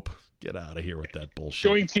white hope. Get out of here with that bullshit.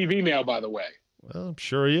 Showing TV now, by the way. Well, I'm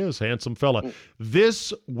sure he is. Handsome fella.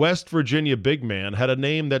 This West Virginia big man had a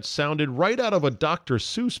name that sounded right out of a Dr.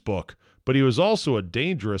 Seuss book, but he was also a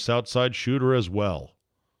dangerous outside shooter as well.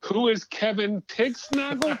 Who is Kevin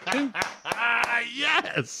Pitsnoggle?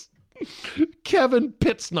 Yes! Kevin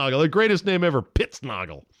Pitsnoggle, the greatest name ever,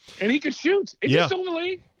 Pitsnoggle. And he could shoot. Is he still in the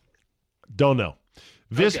league? Don't know.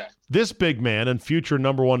 This big man and future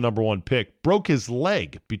number one pick broke his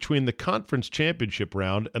leg between the conference championship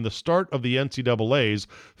round and the start of the NCAAs,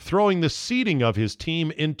 throwing the seeding of his team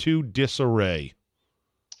into disarray.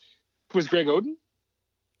 Who is Greg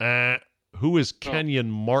Oden? Who is Kenyon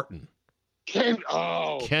Martin?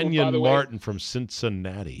 Kenyon Martin from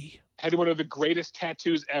Cincinnati. Had one of the greatest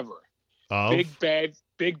tattoos ever. Big bad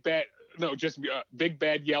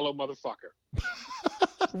yellow motherfucker.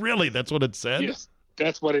 Really? That's what it said? Yes,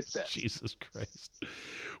 that's what it said. Jesus Christ.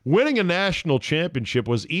 Winning a national championship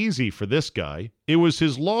was easy for this guy. It was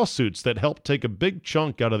his lawsuits that helped take a big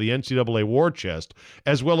chunk out of the NCAA war chest,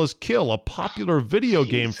 as well as kill a popular video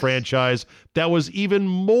game franchise that was even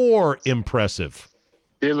more impressive.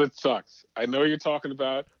 It sucks. I know what you're talking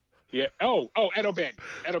about. Yeah. Oh, Ed O'Bannon.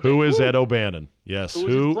 Who is Woo! Ed O'Bannon? Yes.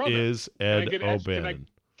 Who Who is Ed O'Bannon?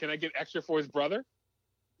 Can I get extra for his brother?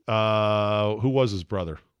 Who was his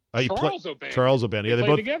brother? Charles O'Bannon. Charles O'Bannon. Yeah, They they played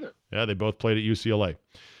both together. Yeah, they both played at UCLA.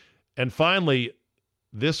 And finally,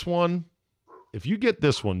 this one, if you get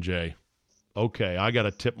this one, Jay, okay, I got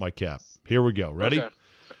to tip my cap. Here we go. Ready? Okay.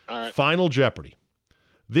 All right. Final Jeopardy.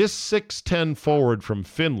 This 6'10 forward from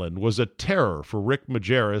Finland was a terror for Rick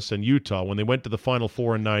Majerus and Utah when they went to the Final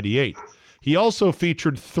Four in '98. He also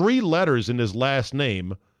featured 3 letters in his last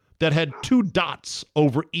name that had 2 dots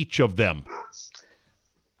over each of them.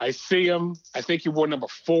 I see him. I think he wore number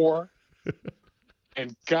 4.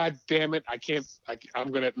 And God damn it,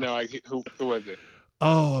 I'm going to, no, who was it?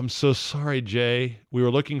 Oh, I'm so sorry, Jay. We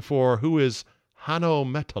were looking for who is Hanno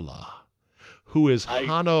Mettola. Who is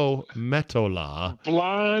Hanno Mettola?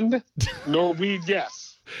 Blonde, Norwegian,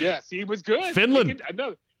 yes. Yes, he was good. Finland.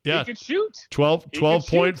 He could shoot.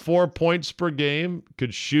 12.4 points per game,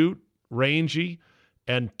 could shoot, rangy,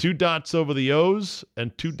 and 2 dots over the O's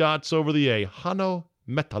and 2 dots over the A. Hanno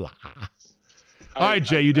Mettola. All right,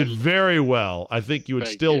 Jay, you did very well. I think you would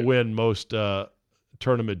still win most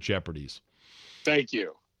tournament Jeopardies. Thank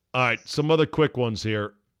you. All right, some other quick ones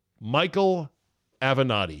here. Michael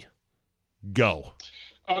Avenatti. Go.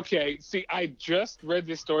 Okay, see, I just read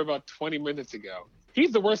this story about 20 minutes ago.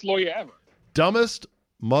 He's the worst lawyer ever. Dumbest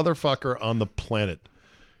motherfucker on the planet.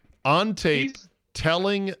 On tape,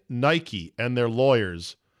 telling Nike and their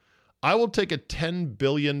lawyers, I will take a $10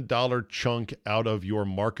 billion chunk out of your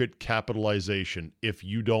market capitalization if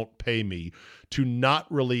you don't pay me to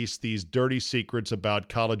not release these dirty secrets about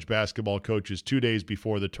college basketball coaches 2 days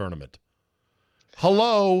before the tournament.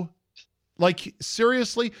 Hello? Like,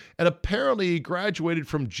 seriously? And apparently he graduated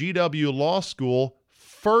from GW Law School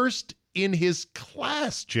first in his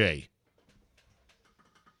class, Jay.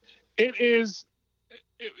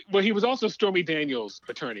 Well, he was also Stormy Daniels'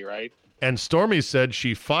 attorney, right? And Stormy said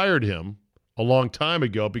she fired him a long time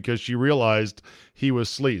ago because she realized he was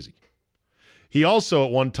sleazy. He also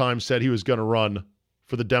at one time said he was going to run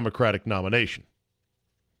for the Democratic nomination.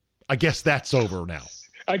 I guess that's over now.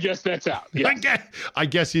 I guess that's out. Yeah. I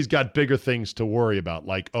guess he's got bigger things to worry about,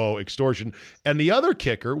 like, extortion. And the other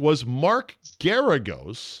kicker was Mark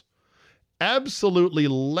Garagos, absolutely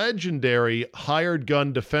legendary hired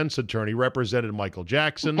gun defense attorney, represented Michael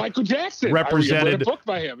Jackson. Represented. I read a book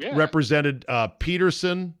by him. Yeah. Represented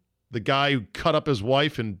Peterson, the guy who cut up his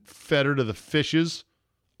wife and fed her to the fishes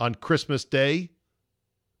on Christmas Day.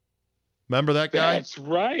 Remember that guy? That's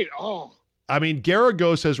right. Oh. I mean,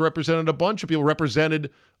 Garagos has represented a bunch of people.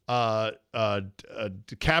 Represented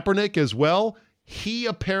Kaepernick as well. He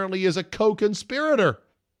apparently is a co-conspirator.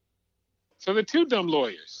 So the 2 dumb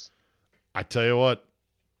lawyers. I tell you what,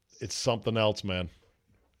 it's something else, man.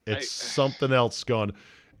 It's something else going,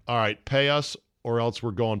 all right, pay us or else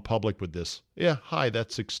we're going public with this. Yeah, hi,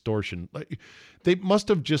 that's extortion. Like, they must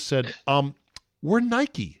have just said, we're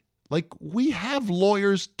Nike. Like, we have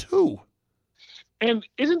lawyers too. And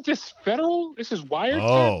isn't this federal? This is wiretap?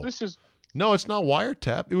 Oh. No, it's not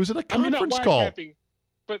wiretap. It was in a conference call.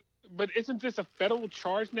 But isn't this a federal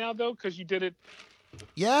charge now, though, because you did it?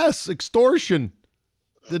 Yes, extortion.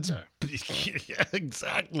 That's yeah,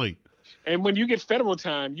 exactly. And when you get federal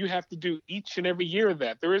time, you have to do each and every year of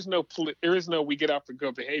that. There is no we get out for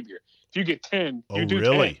good behavior. If you get 10, you do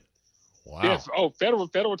really? 10. Wow. Yes. Oh,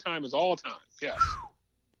 federal time is all time. Yes.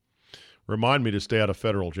 Remind me to stay out of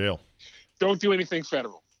federal jail. Don't do anything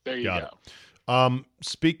federal. There you go.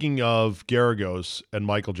 Speaking of Garagos and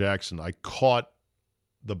Michael Jackson, I caught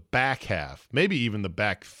the back half, maybe even the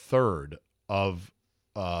back third of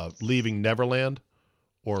Leaving Neverland.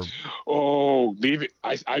 Leave it.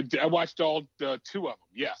 I watched all 2 of them.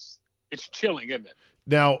 Yes, it's chilling, isn't it?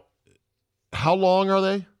 Now, how long are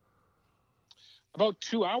they? About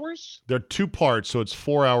 2 hours. They're 2 parts, so it's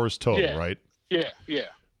 4 hours total, right? Yeah.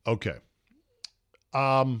 Okay.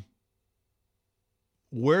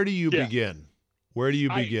 Where do you begin? Where do you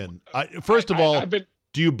begin? First of all,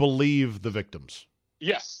 do you believe the victims?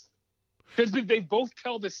 Yes, because they both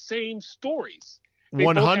tell the same stories.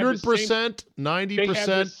 100%, 90%,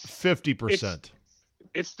 50%.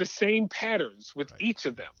 It's the same patterns with each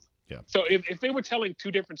of them. Yeah. So if they were telling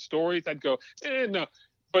 2 different stories, I'd go, no.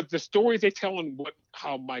 But the stories they tell on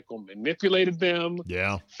how Michael manipulated them,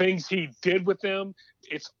 things he did with them,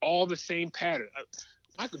 it's all the same pattern.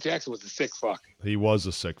 Michael Jackson was a sick fuck. He was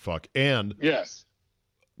a sick fuck. And yes,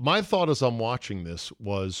 my thought as I'm watching this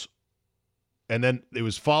was, and then it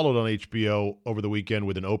was followed on HBO over the weekend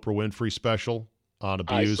with an Oprah Winfrey special on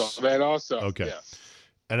abuse. I saw that also. Okay. Yes.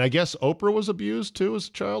 And I guess Oprah was abused too as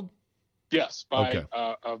a child? Yes, by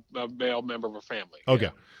a male member of her family. Okay.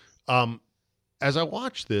 As I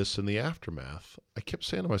watched this in the aftermath, I kept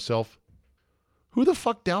saying to myself, who the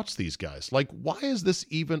fuck doubts these guys? Like, why is this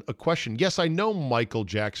even a question? Yes, I know Michael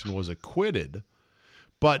Jackson was acquitted,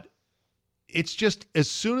 but it's just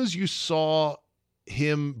as soon as you saw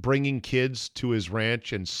him bringing kids to his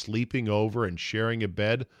ranch and sleeping over and sharing a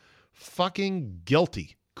bed, fucking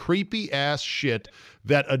guilty, creepy ass shit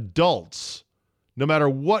that adults, no matter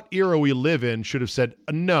what era we live in, should have said,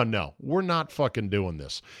 no, we're not fucking doing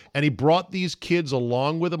this. And he brought these kids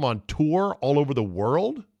along with him on tour all over the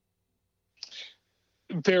world.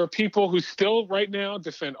 There are people who still right now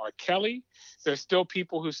defend R. Kelly. There's still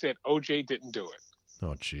people who said OJ didn't do it.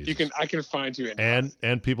 Oh, Jesus. I can find you.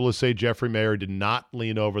 And people who say Jeffrey Mayer did not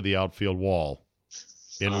lean over the outfield wall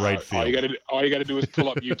in right field. All you got to do is pull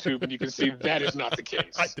up YouTube and you can see that is not the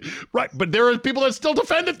case. Right, but there are people that still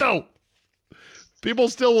defend it, though. People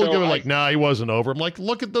still will give it like, nah, he wasn't over. I'm like,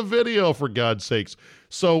 look at the video, for God's sakes.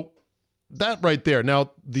 So that right there.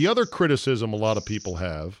 Now, the other criticism a lot of people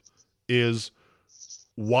have is,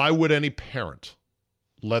 why would any parent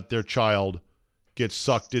let their child get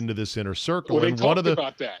sucked into this inner circle? Well, they talked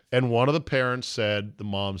about that. And one of the parents said, the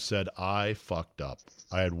mom said, I fucked up.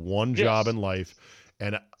 I had one job in life,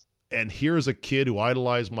 and here's a kid who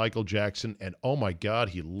idolized Michael Jackson, and oh my God,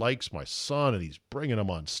 he likes my son, and he's bringing him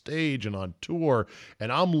on stage and on tour,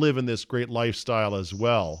 and I'm living this great lifestyle as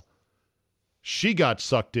well. She got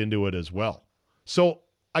sucked into it as well. So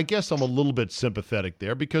I guess I'm a little bit sympathetic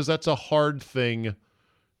there, because that's a hard thing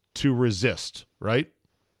to resist, right?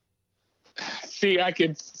 See, I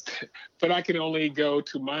can only go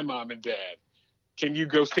to my mom and dad. Can you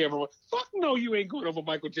go stay over? Fuck no, you ain't going over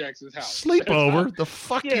Michael Jackson's house. Sleep over? The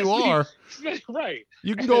fuck you are. Right.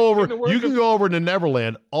 You can go over. You can go over to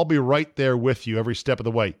Neverland. I'll be right there with you every step of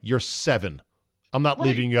the way. You're 7. I'm not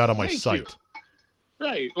leaving you out of my sight.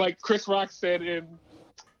 Right. Like Chris Rock said in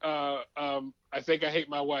I Think I Hate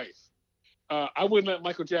My Wife. I wouldn't let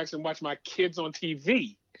Michael Jackson watch my kids on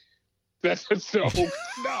TV. That's so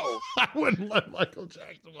no. I wouldn't let Michael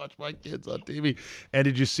Jackson watch my kids on TV. And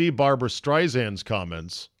did you see Barbara Streisand's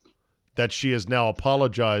comments that she has now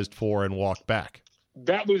apologized for and walked back?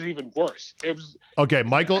 That was even worse. It was okay.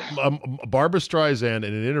 Barbara Streisand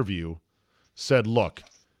in an interview said, "Look,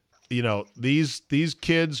 you know, these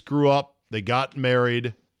kids grew up, they got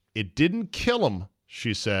married. It didn't kill them,"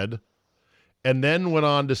 she said, and then went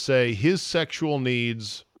on to say his sexual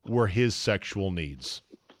needs were his sexual needs.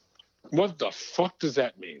 What the fuck does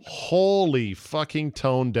that mean? Holy fucking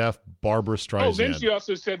tone-deaf Barbara Streisand. Oh, then she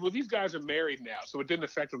also said, well, these guys are married now, so it didn't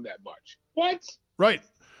affect them that much. What? Right.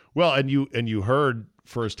 Well, and you heard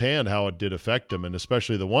firsthand how it did affect him, and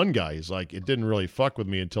especially the one guy. He's like, it didn't really fuck with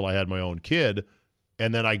me until I had my own kid,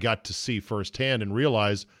 and then I got to see firsthand and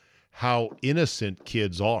realize how innocent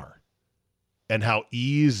kids are and how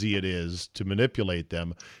easy it is to manipulate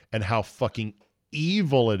them and how fucking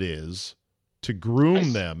evil it is to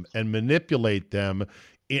groom them and manipulate them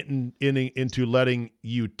into letting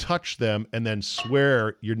you touch them and then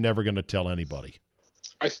swear you're never going to tell anybody.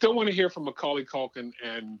 I still want to hear from Macaulay Culkin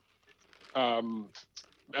and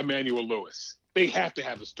Emmanuel Lewis. They have to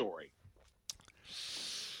have a story.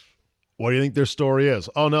 What do you think their story is?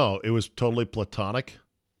 Oh, no, it was totally platonic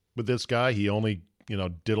with this guy. He only,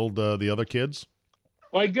 diddled the other kids.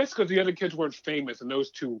 Well, I guess because the other kids weren't famous and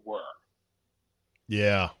those two were.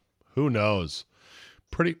 Yeah. Who knows?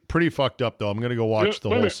 Pretty fucked up, though. I'm going to go watch the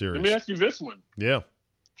whole series. Let me ask you this one. Yeah.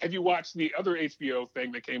 Have you watched the other HBO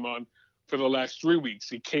thing that came on for the last 3 weeks?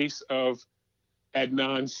 The case of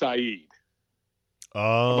Adnan Syed.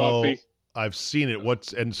 Oh, I've seen it.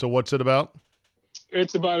 What's it about?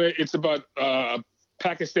 It's about a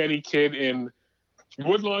Pakistani kid in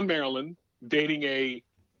Woodlawn, Maryland, dating a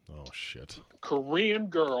Korean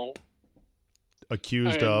girl.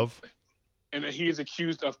 Accused of? And he is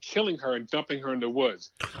accused of killing her and dumping her in the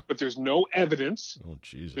woods. But there's no evidence. Oh,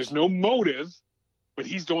 Jesus. There's no motive. But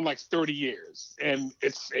he's doing like 30 years. And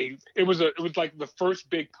it was like the first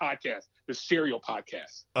big podcast, the Serial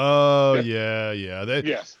podcast. Oh, yeah.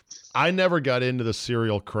 Yes. I never got into the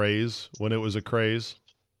Serial craze when it was a craze.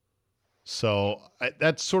 So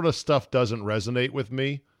that sort of stuff doesn't resonate with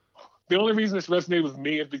me. The only reason it's resonated with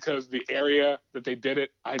me is because the area that they did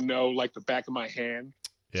it, I know like the back of my hand.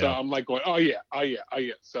 Yeah. So I'm like going, oh yeah.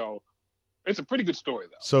 So it's a pretty good story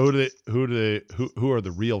though. So who are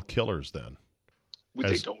the real killers then?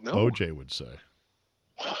 They don't know. OJ would say.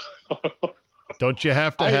 Don't you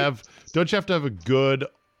have to have a good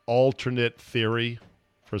alternate theory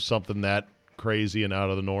for something that crazy and out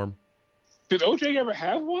of the norm? Did OJ ever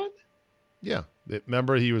have one? Yeah.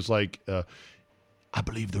 Remember he was like, I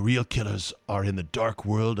believe the real killers are in the dark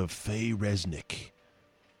world of Faye Resnick.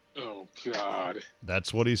 God.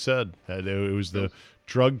 That's what he said. It was the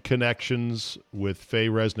drug connections with Faye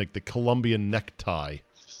Resnick, the Colombian necktie.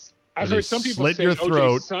 I've heard some people say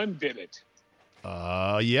O.J. Son did it.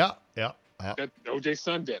 Yeah. That O.J.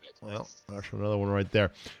 Son did it. Well, that's another one right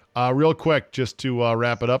there. Real quick, just to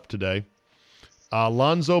wrap it up today,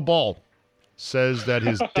 Lonzo Ball says that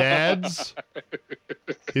his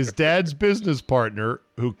dad's business partner,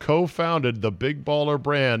 who co-founded the Big Baller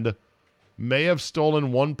brand, may have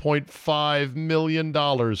stolen $1.5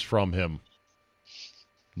 million from him.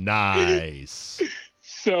 Nice.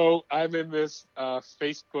 So I'm in this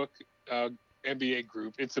Facebook NBA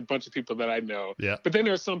group. It's a bunch of people that I know. Yeah. But then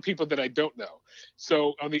there are some people that I don't know.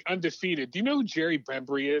 So on the Undefeated, do you know who Jerry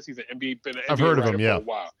Bembry is? He's an NBA. Been an I've NBA heard of writer him. Yeah. For a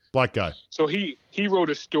while. Black guy. So he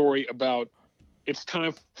wrote a story about it's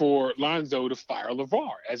time for Lonzo to fire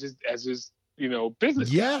LeVar as his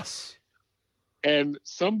business. Yes. And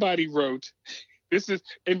somebody wrote,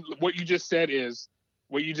 and what you just said is,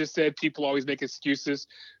 people always make excuses.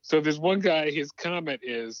 So there's one guy, his comment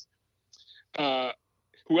is,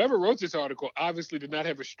 whoever wrote this article obviously did not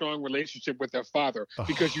have a strong relationship with their father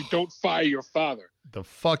because you don't fire your father. The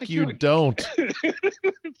fuck you don't.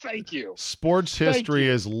 Thank you. Sports history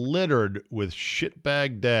is littered with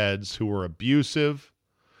shitbag dads who are abusive,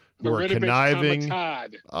 who are conniving.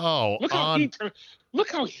 Oh, look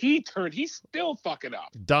how he turned. He's still fucking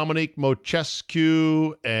up. Dominique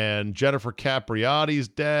Mochescu and Jennifer Capriati's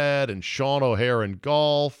dad and Sean O'Hare in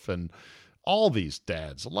golf and all these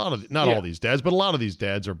dads. All these dads, but a lot of these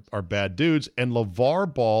dads are bad dudes. And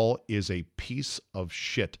LeVar Ball is a piece of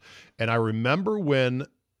shit. And I remember when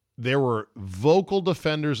there were vocal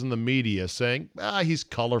defenders in the media saying, he's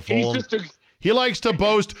colorful. He likes to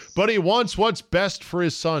boast, but he wants what's best for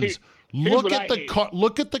his sons. Look at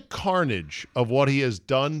the carnage of what he has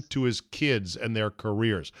done to his kids and their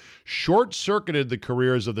careers. Short-circuited the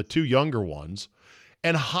careers of the two younger ones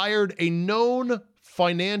and hired a known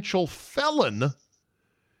financial felon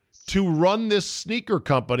to run this sneaker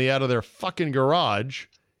company out of their fucking garage.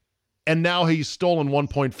 And now he's stolen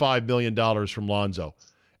 $1.5 million from Lonzo.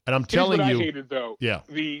 And I'm telling you, I hated though. Yeah.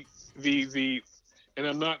 And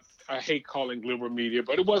I hate calling liberal media,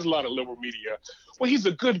 but it was a lot of liberal media. Well, he's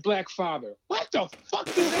a good black father. What the fuck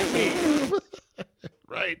does that mean?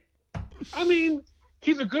 Right. I mean,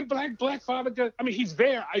 he's a good black father. I mean, he's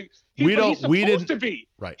there. He's supposed to be.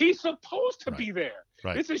 Right. He's supposed to be there.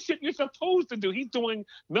 Right. This is shit you're supposed to do. He's doing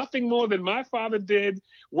nothing more than my father did,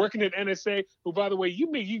 working at NSA. Who, by the way, you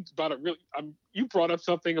brought up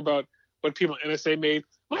something about what people at NSA made.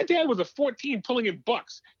 My dad was a 14 pulling in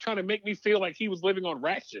bucks, trying to make me feel like he was living on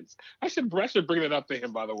rations. I should bring that up to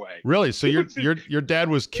him, by the way. Really? So your dad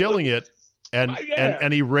was killing it,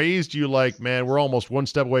 and he raised you like, man, we're almost one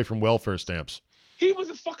step away from welfare stamps. He was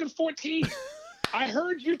a fucking 14. I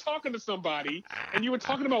heard you talking to somebody, and you were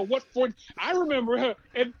talking about what 14. I remember,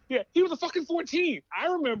 and yeah, he was a fucking 14. I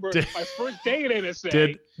remember my first day at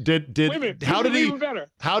NSA.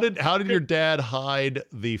 How did your dad hide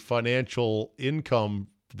the financial income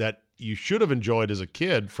that you should have enjoyed as a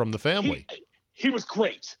kid from the family? He was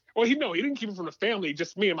great. Well, he didn't keep it from the family,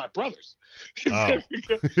 just me and my brothers. Oh.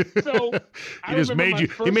 So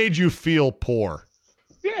he made you feel poor.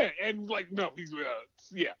 Yeah, and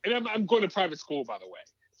and I'm going to private school, by the way.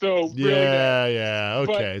 So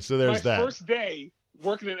okay. So there's that. My first day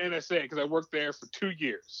working at NSA, because I worked there for 2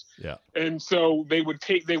 years. Yeah. And so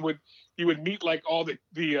you would meet like all the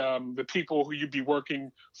people who you'd be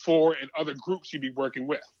working for and other groups you'd be working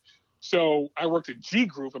with. So I worked at G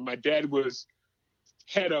Group, and my dad was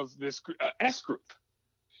head of this S Group.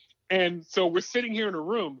 And so we're sitting here in a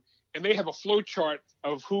room, and they have a flow chart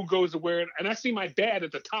of who goes to where, and I see my dad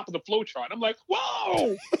at the top of the flow chart. I'm like,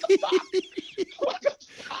 whoa, what the fuck? What the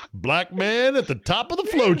fuck? Black man at the top of the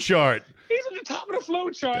flow chart. He's at the top of the flow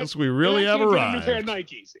chart. Guess we really have arrived. Get a new pair of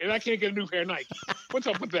Nikes, and I can't get a new pair of Nikes. What's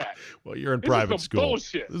up with that? Well, you're in private school.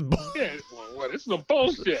 Bullshit. This is some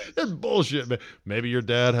bullshit. It's bullshit. Maybe your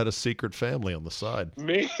dad had a secret family on the side.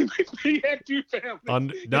 Maybe he had two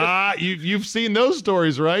families. You've seen those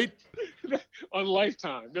stories, right? On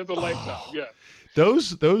Lifetime. There's a Lifetime, yeah.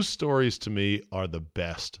 Those stories to me are the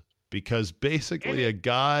best because basically a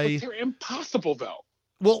guy. But they're impossible, though.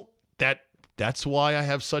 Well, that's why I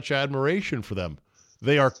have such admiration for them.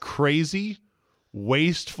 They are crazy,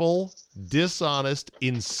 wasteful, dishonest,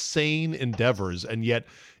 insane endeavors, and yet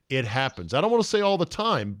it happens. I don't want to say all the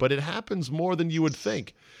time, but it happens more than you would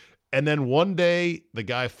think. And then one day the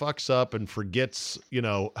guy fucks up and forgets,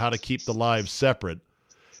 how to keep the lives separate.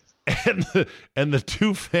 And the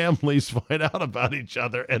two families find out about each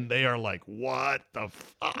other, and they are like, what the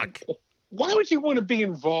fuck? Why would you want to be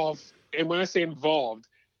involved? And when I say involved,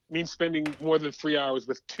 means spending more than 3 hours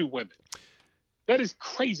with 2 women. That is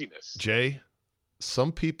craziness. Jay,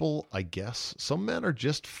 some people, I guess, some men are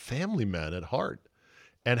just family men at heart.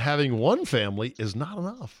 And having one family is not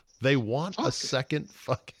enough. They want a second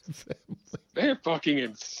fucking family. They're fucking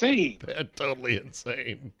insane. They're totally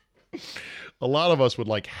insane. A lot of us would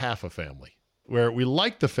like half a family, where we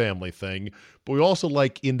like the family thing, but we also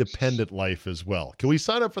like independent life as well. Can we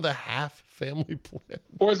sign up for the half family plan?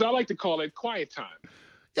 Or as I like to call it, quiet time.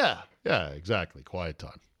 Yeah, exactly. Quiet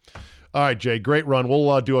time. All right, Jay, great run.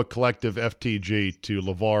 We'll do a collective FTG to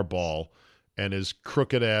LeVar Ball and his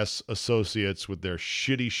crooked-ass associates with their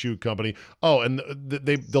shitty shoe company. Oh, and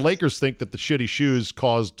the Lakers think that the shitty shoes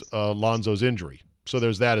caused Lonzo's injury. So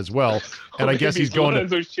there's that as well. And I guess he's going to...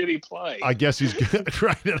 Lonzo's shitty play. I guess he's...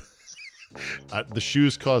 right. The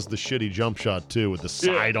shoes caused the shitty jump shot, too, with the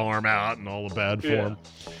sidearm out and all the bad form.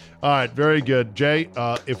 All right, very good. Jay,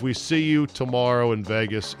 if we see you tomorrow in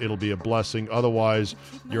Vegas, it'll be a blessing. Otherwise,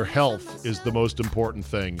 your health is the most important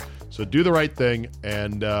thing. So do the right thing,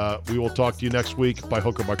 and we will talk to you next week by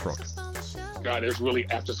hook or by crook. God, it's really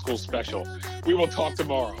after-school special. We will talk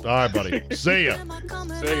tomorrow. All right, buddy. See ya.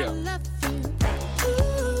 See ya.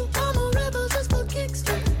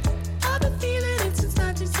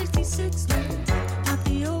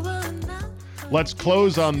 Let's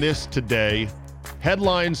close on this today.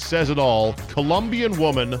 Headline says it all. Colombian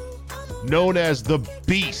woman known as the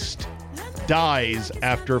Beast dies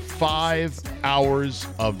after 5 hours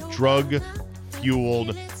of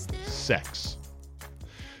drug-fueled sex.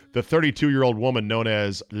 The 32-year-old woman known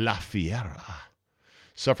as La Fiera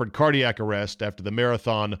suffered cardiac arrest after the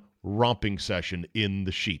marathon romping session in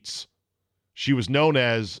the sheets. She was known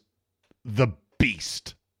as the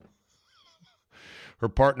Beast. Her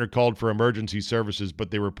partner called for emergency services, but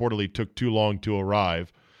they reportedly took too long to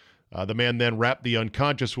arrive. The man then wrapped the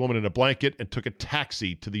unconscious woman in a blanket and took a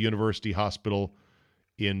taxi to the university hospital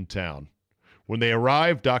in town. When they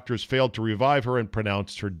arrived, doctors failed to revive her and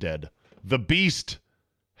pronounced her dead. The Beast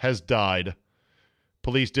has died.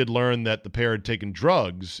 Police did learn that the pair had taken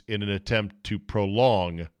drugs in an attempt to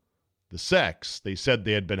prolong the sex. They said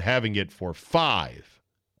they had been having it for 5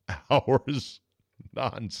 hours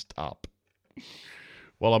nonstop.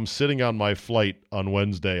 While I'm sitting on my flight on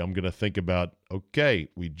Wednesday, I'm going to think about, okay,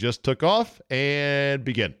 we just took off and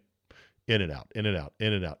begin. In and out, in and out,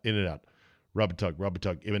 in and out, in and out. Rub and tug,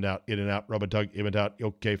 in and out, rub and tug, in and out.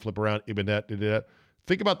 Okay, flip around, in and out, in and out.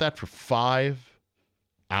 Think about that for 5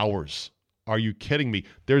 hours. Are you kidding me?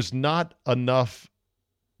 There's not enough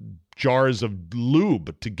jars of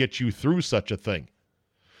lube to get you through such a thing.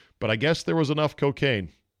 But I guess there was enough cocaine,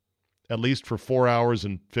 at least for 4 hours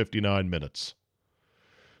and 59 minutes.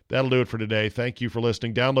 That'll do it for today. Thank you for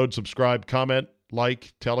listening. Download, subscribe, comment,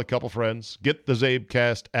 like, tell a couple friends. Get the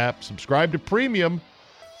Zabecast app. Subscribe to Premium.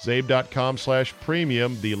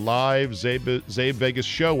 Zabe.com/premium. The live Zabe Vegas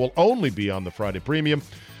show will only be on the Friday Premium.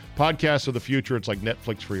 Podcasts of the future. It's like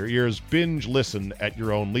Netflix for your ears. Binge listen at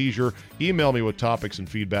your own leisure. Email me with topics and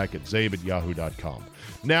feedback at zabe@yahoo.com.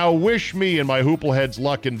 Now wish me and my Hoopleheads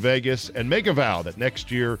luck in Vegas and make a vow that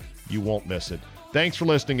next year you won't miss it. Thanks for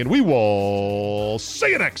listening, and we will see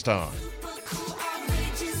you next time.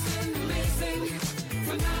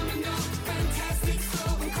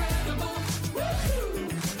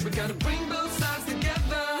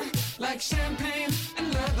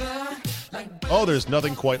 Oh, there's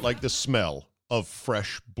nothing quite like the smell of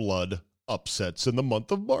fresh blood upsets in the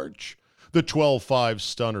month of March. The 12-5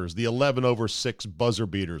 stunners, the 11/6 buzzer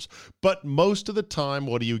beaters. But most of the time,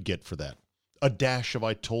 what do you get for that? A dash of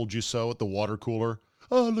I told you so at the water cooler.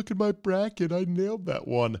 Oh, look at my bracket. I nailed that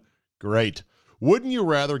one. Great. Wouldn't you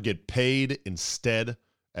rather get paid instead?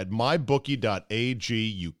 At mybookie.ag,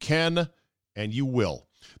 you can and you will.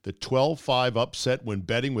 The 12-5 upset when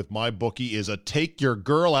betting with MyBookie is a take your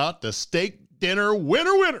girl out to steak dinner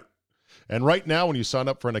winner. And right now, when you sign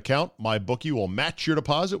up for an account, MyBookie will match your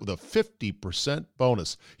deposit with a 50%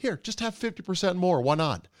 bonus. Here, just have 50% more. Why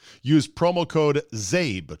not? Use promo code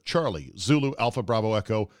ZABE, Charlie, Zulu, Alpha, Bravo,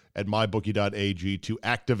 Echo, at mybookie.ag to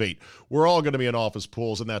activate. We're all going to be in office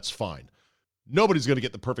pools, and that's fine. Nobody's going to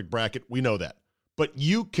get the perfect bracket. We know that. But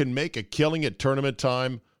you can make a killing at tournament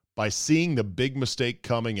time by seeing the big mistake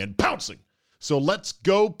coming and pouncing. So let's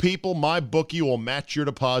go, people. MyBookie will match your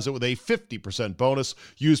deposit with a 50% bonus.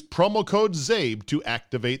 Use promo code ZABE to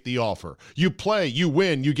activate the offer. You play, you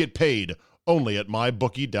win, you get paid. Only at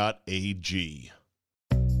mybookie.ag.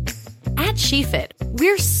 At SheFit,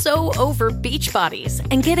 we're so over beach bodies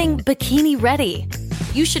and getting bikini ready.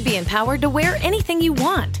 You should be empowered to wear anything you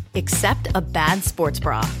want, except a bad sports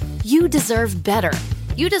bra. You deserve better.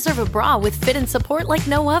 You deserve a bra with fit and support like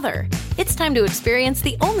no other. It's time to experience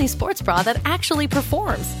the only sports bra that actually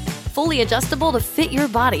performs. Fully adjustable to fit your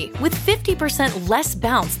body with 50% less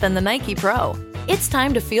bounce than the Nike Pro. It's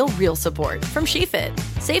time to feel real support from SheFit.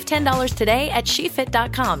 Save $10 today at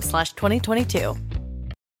SheFit.com/2022.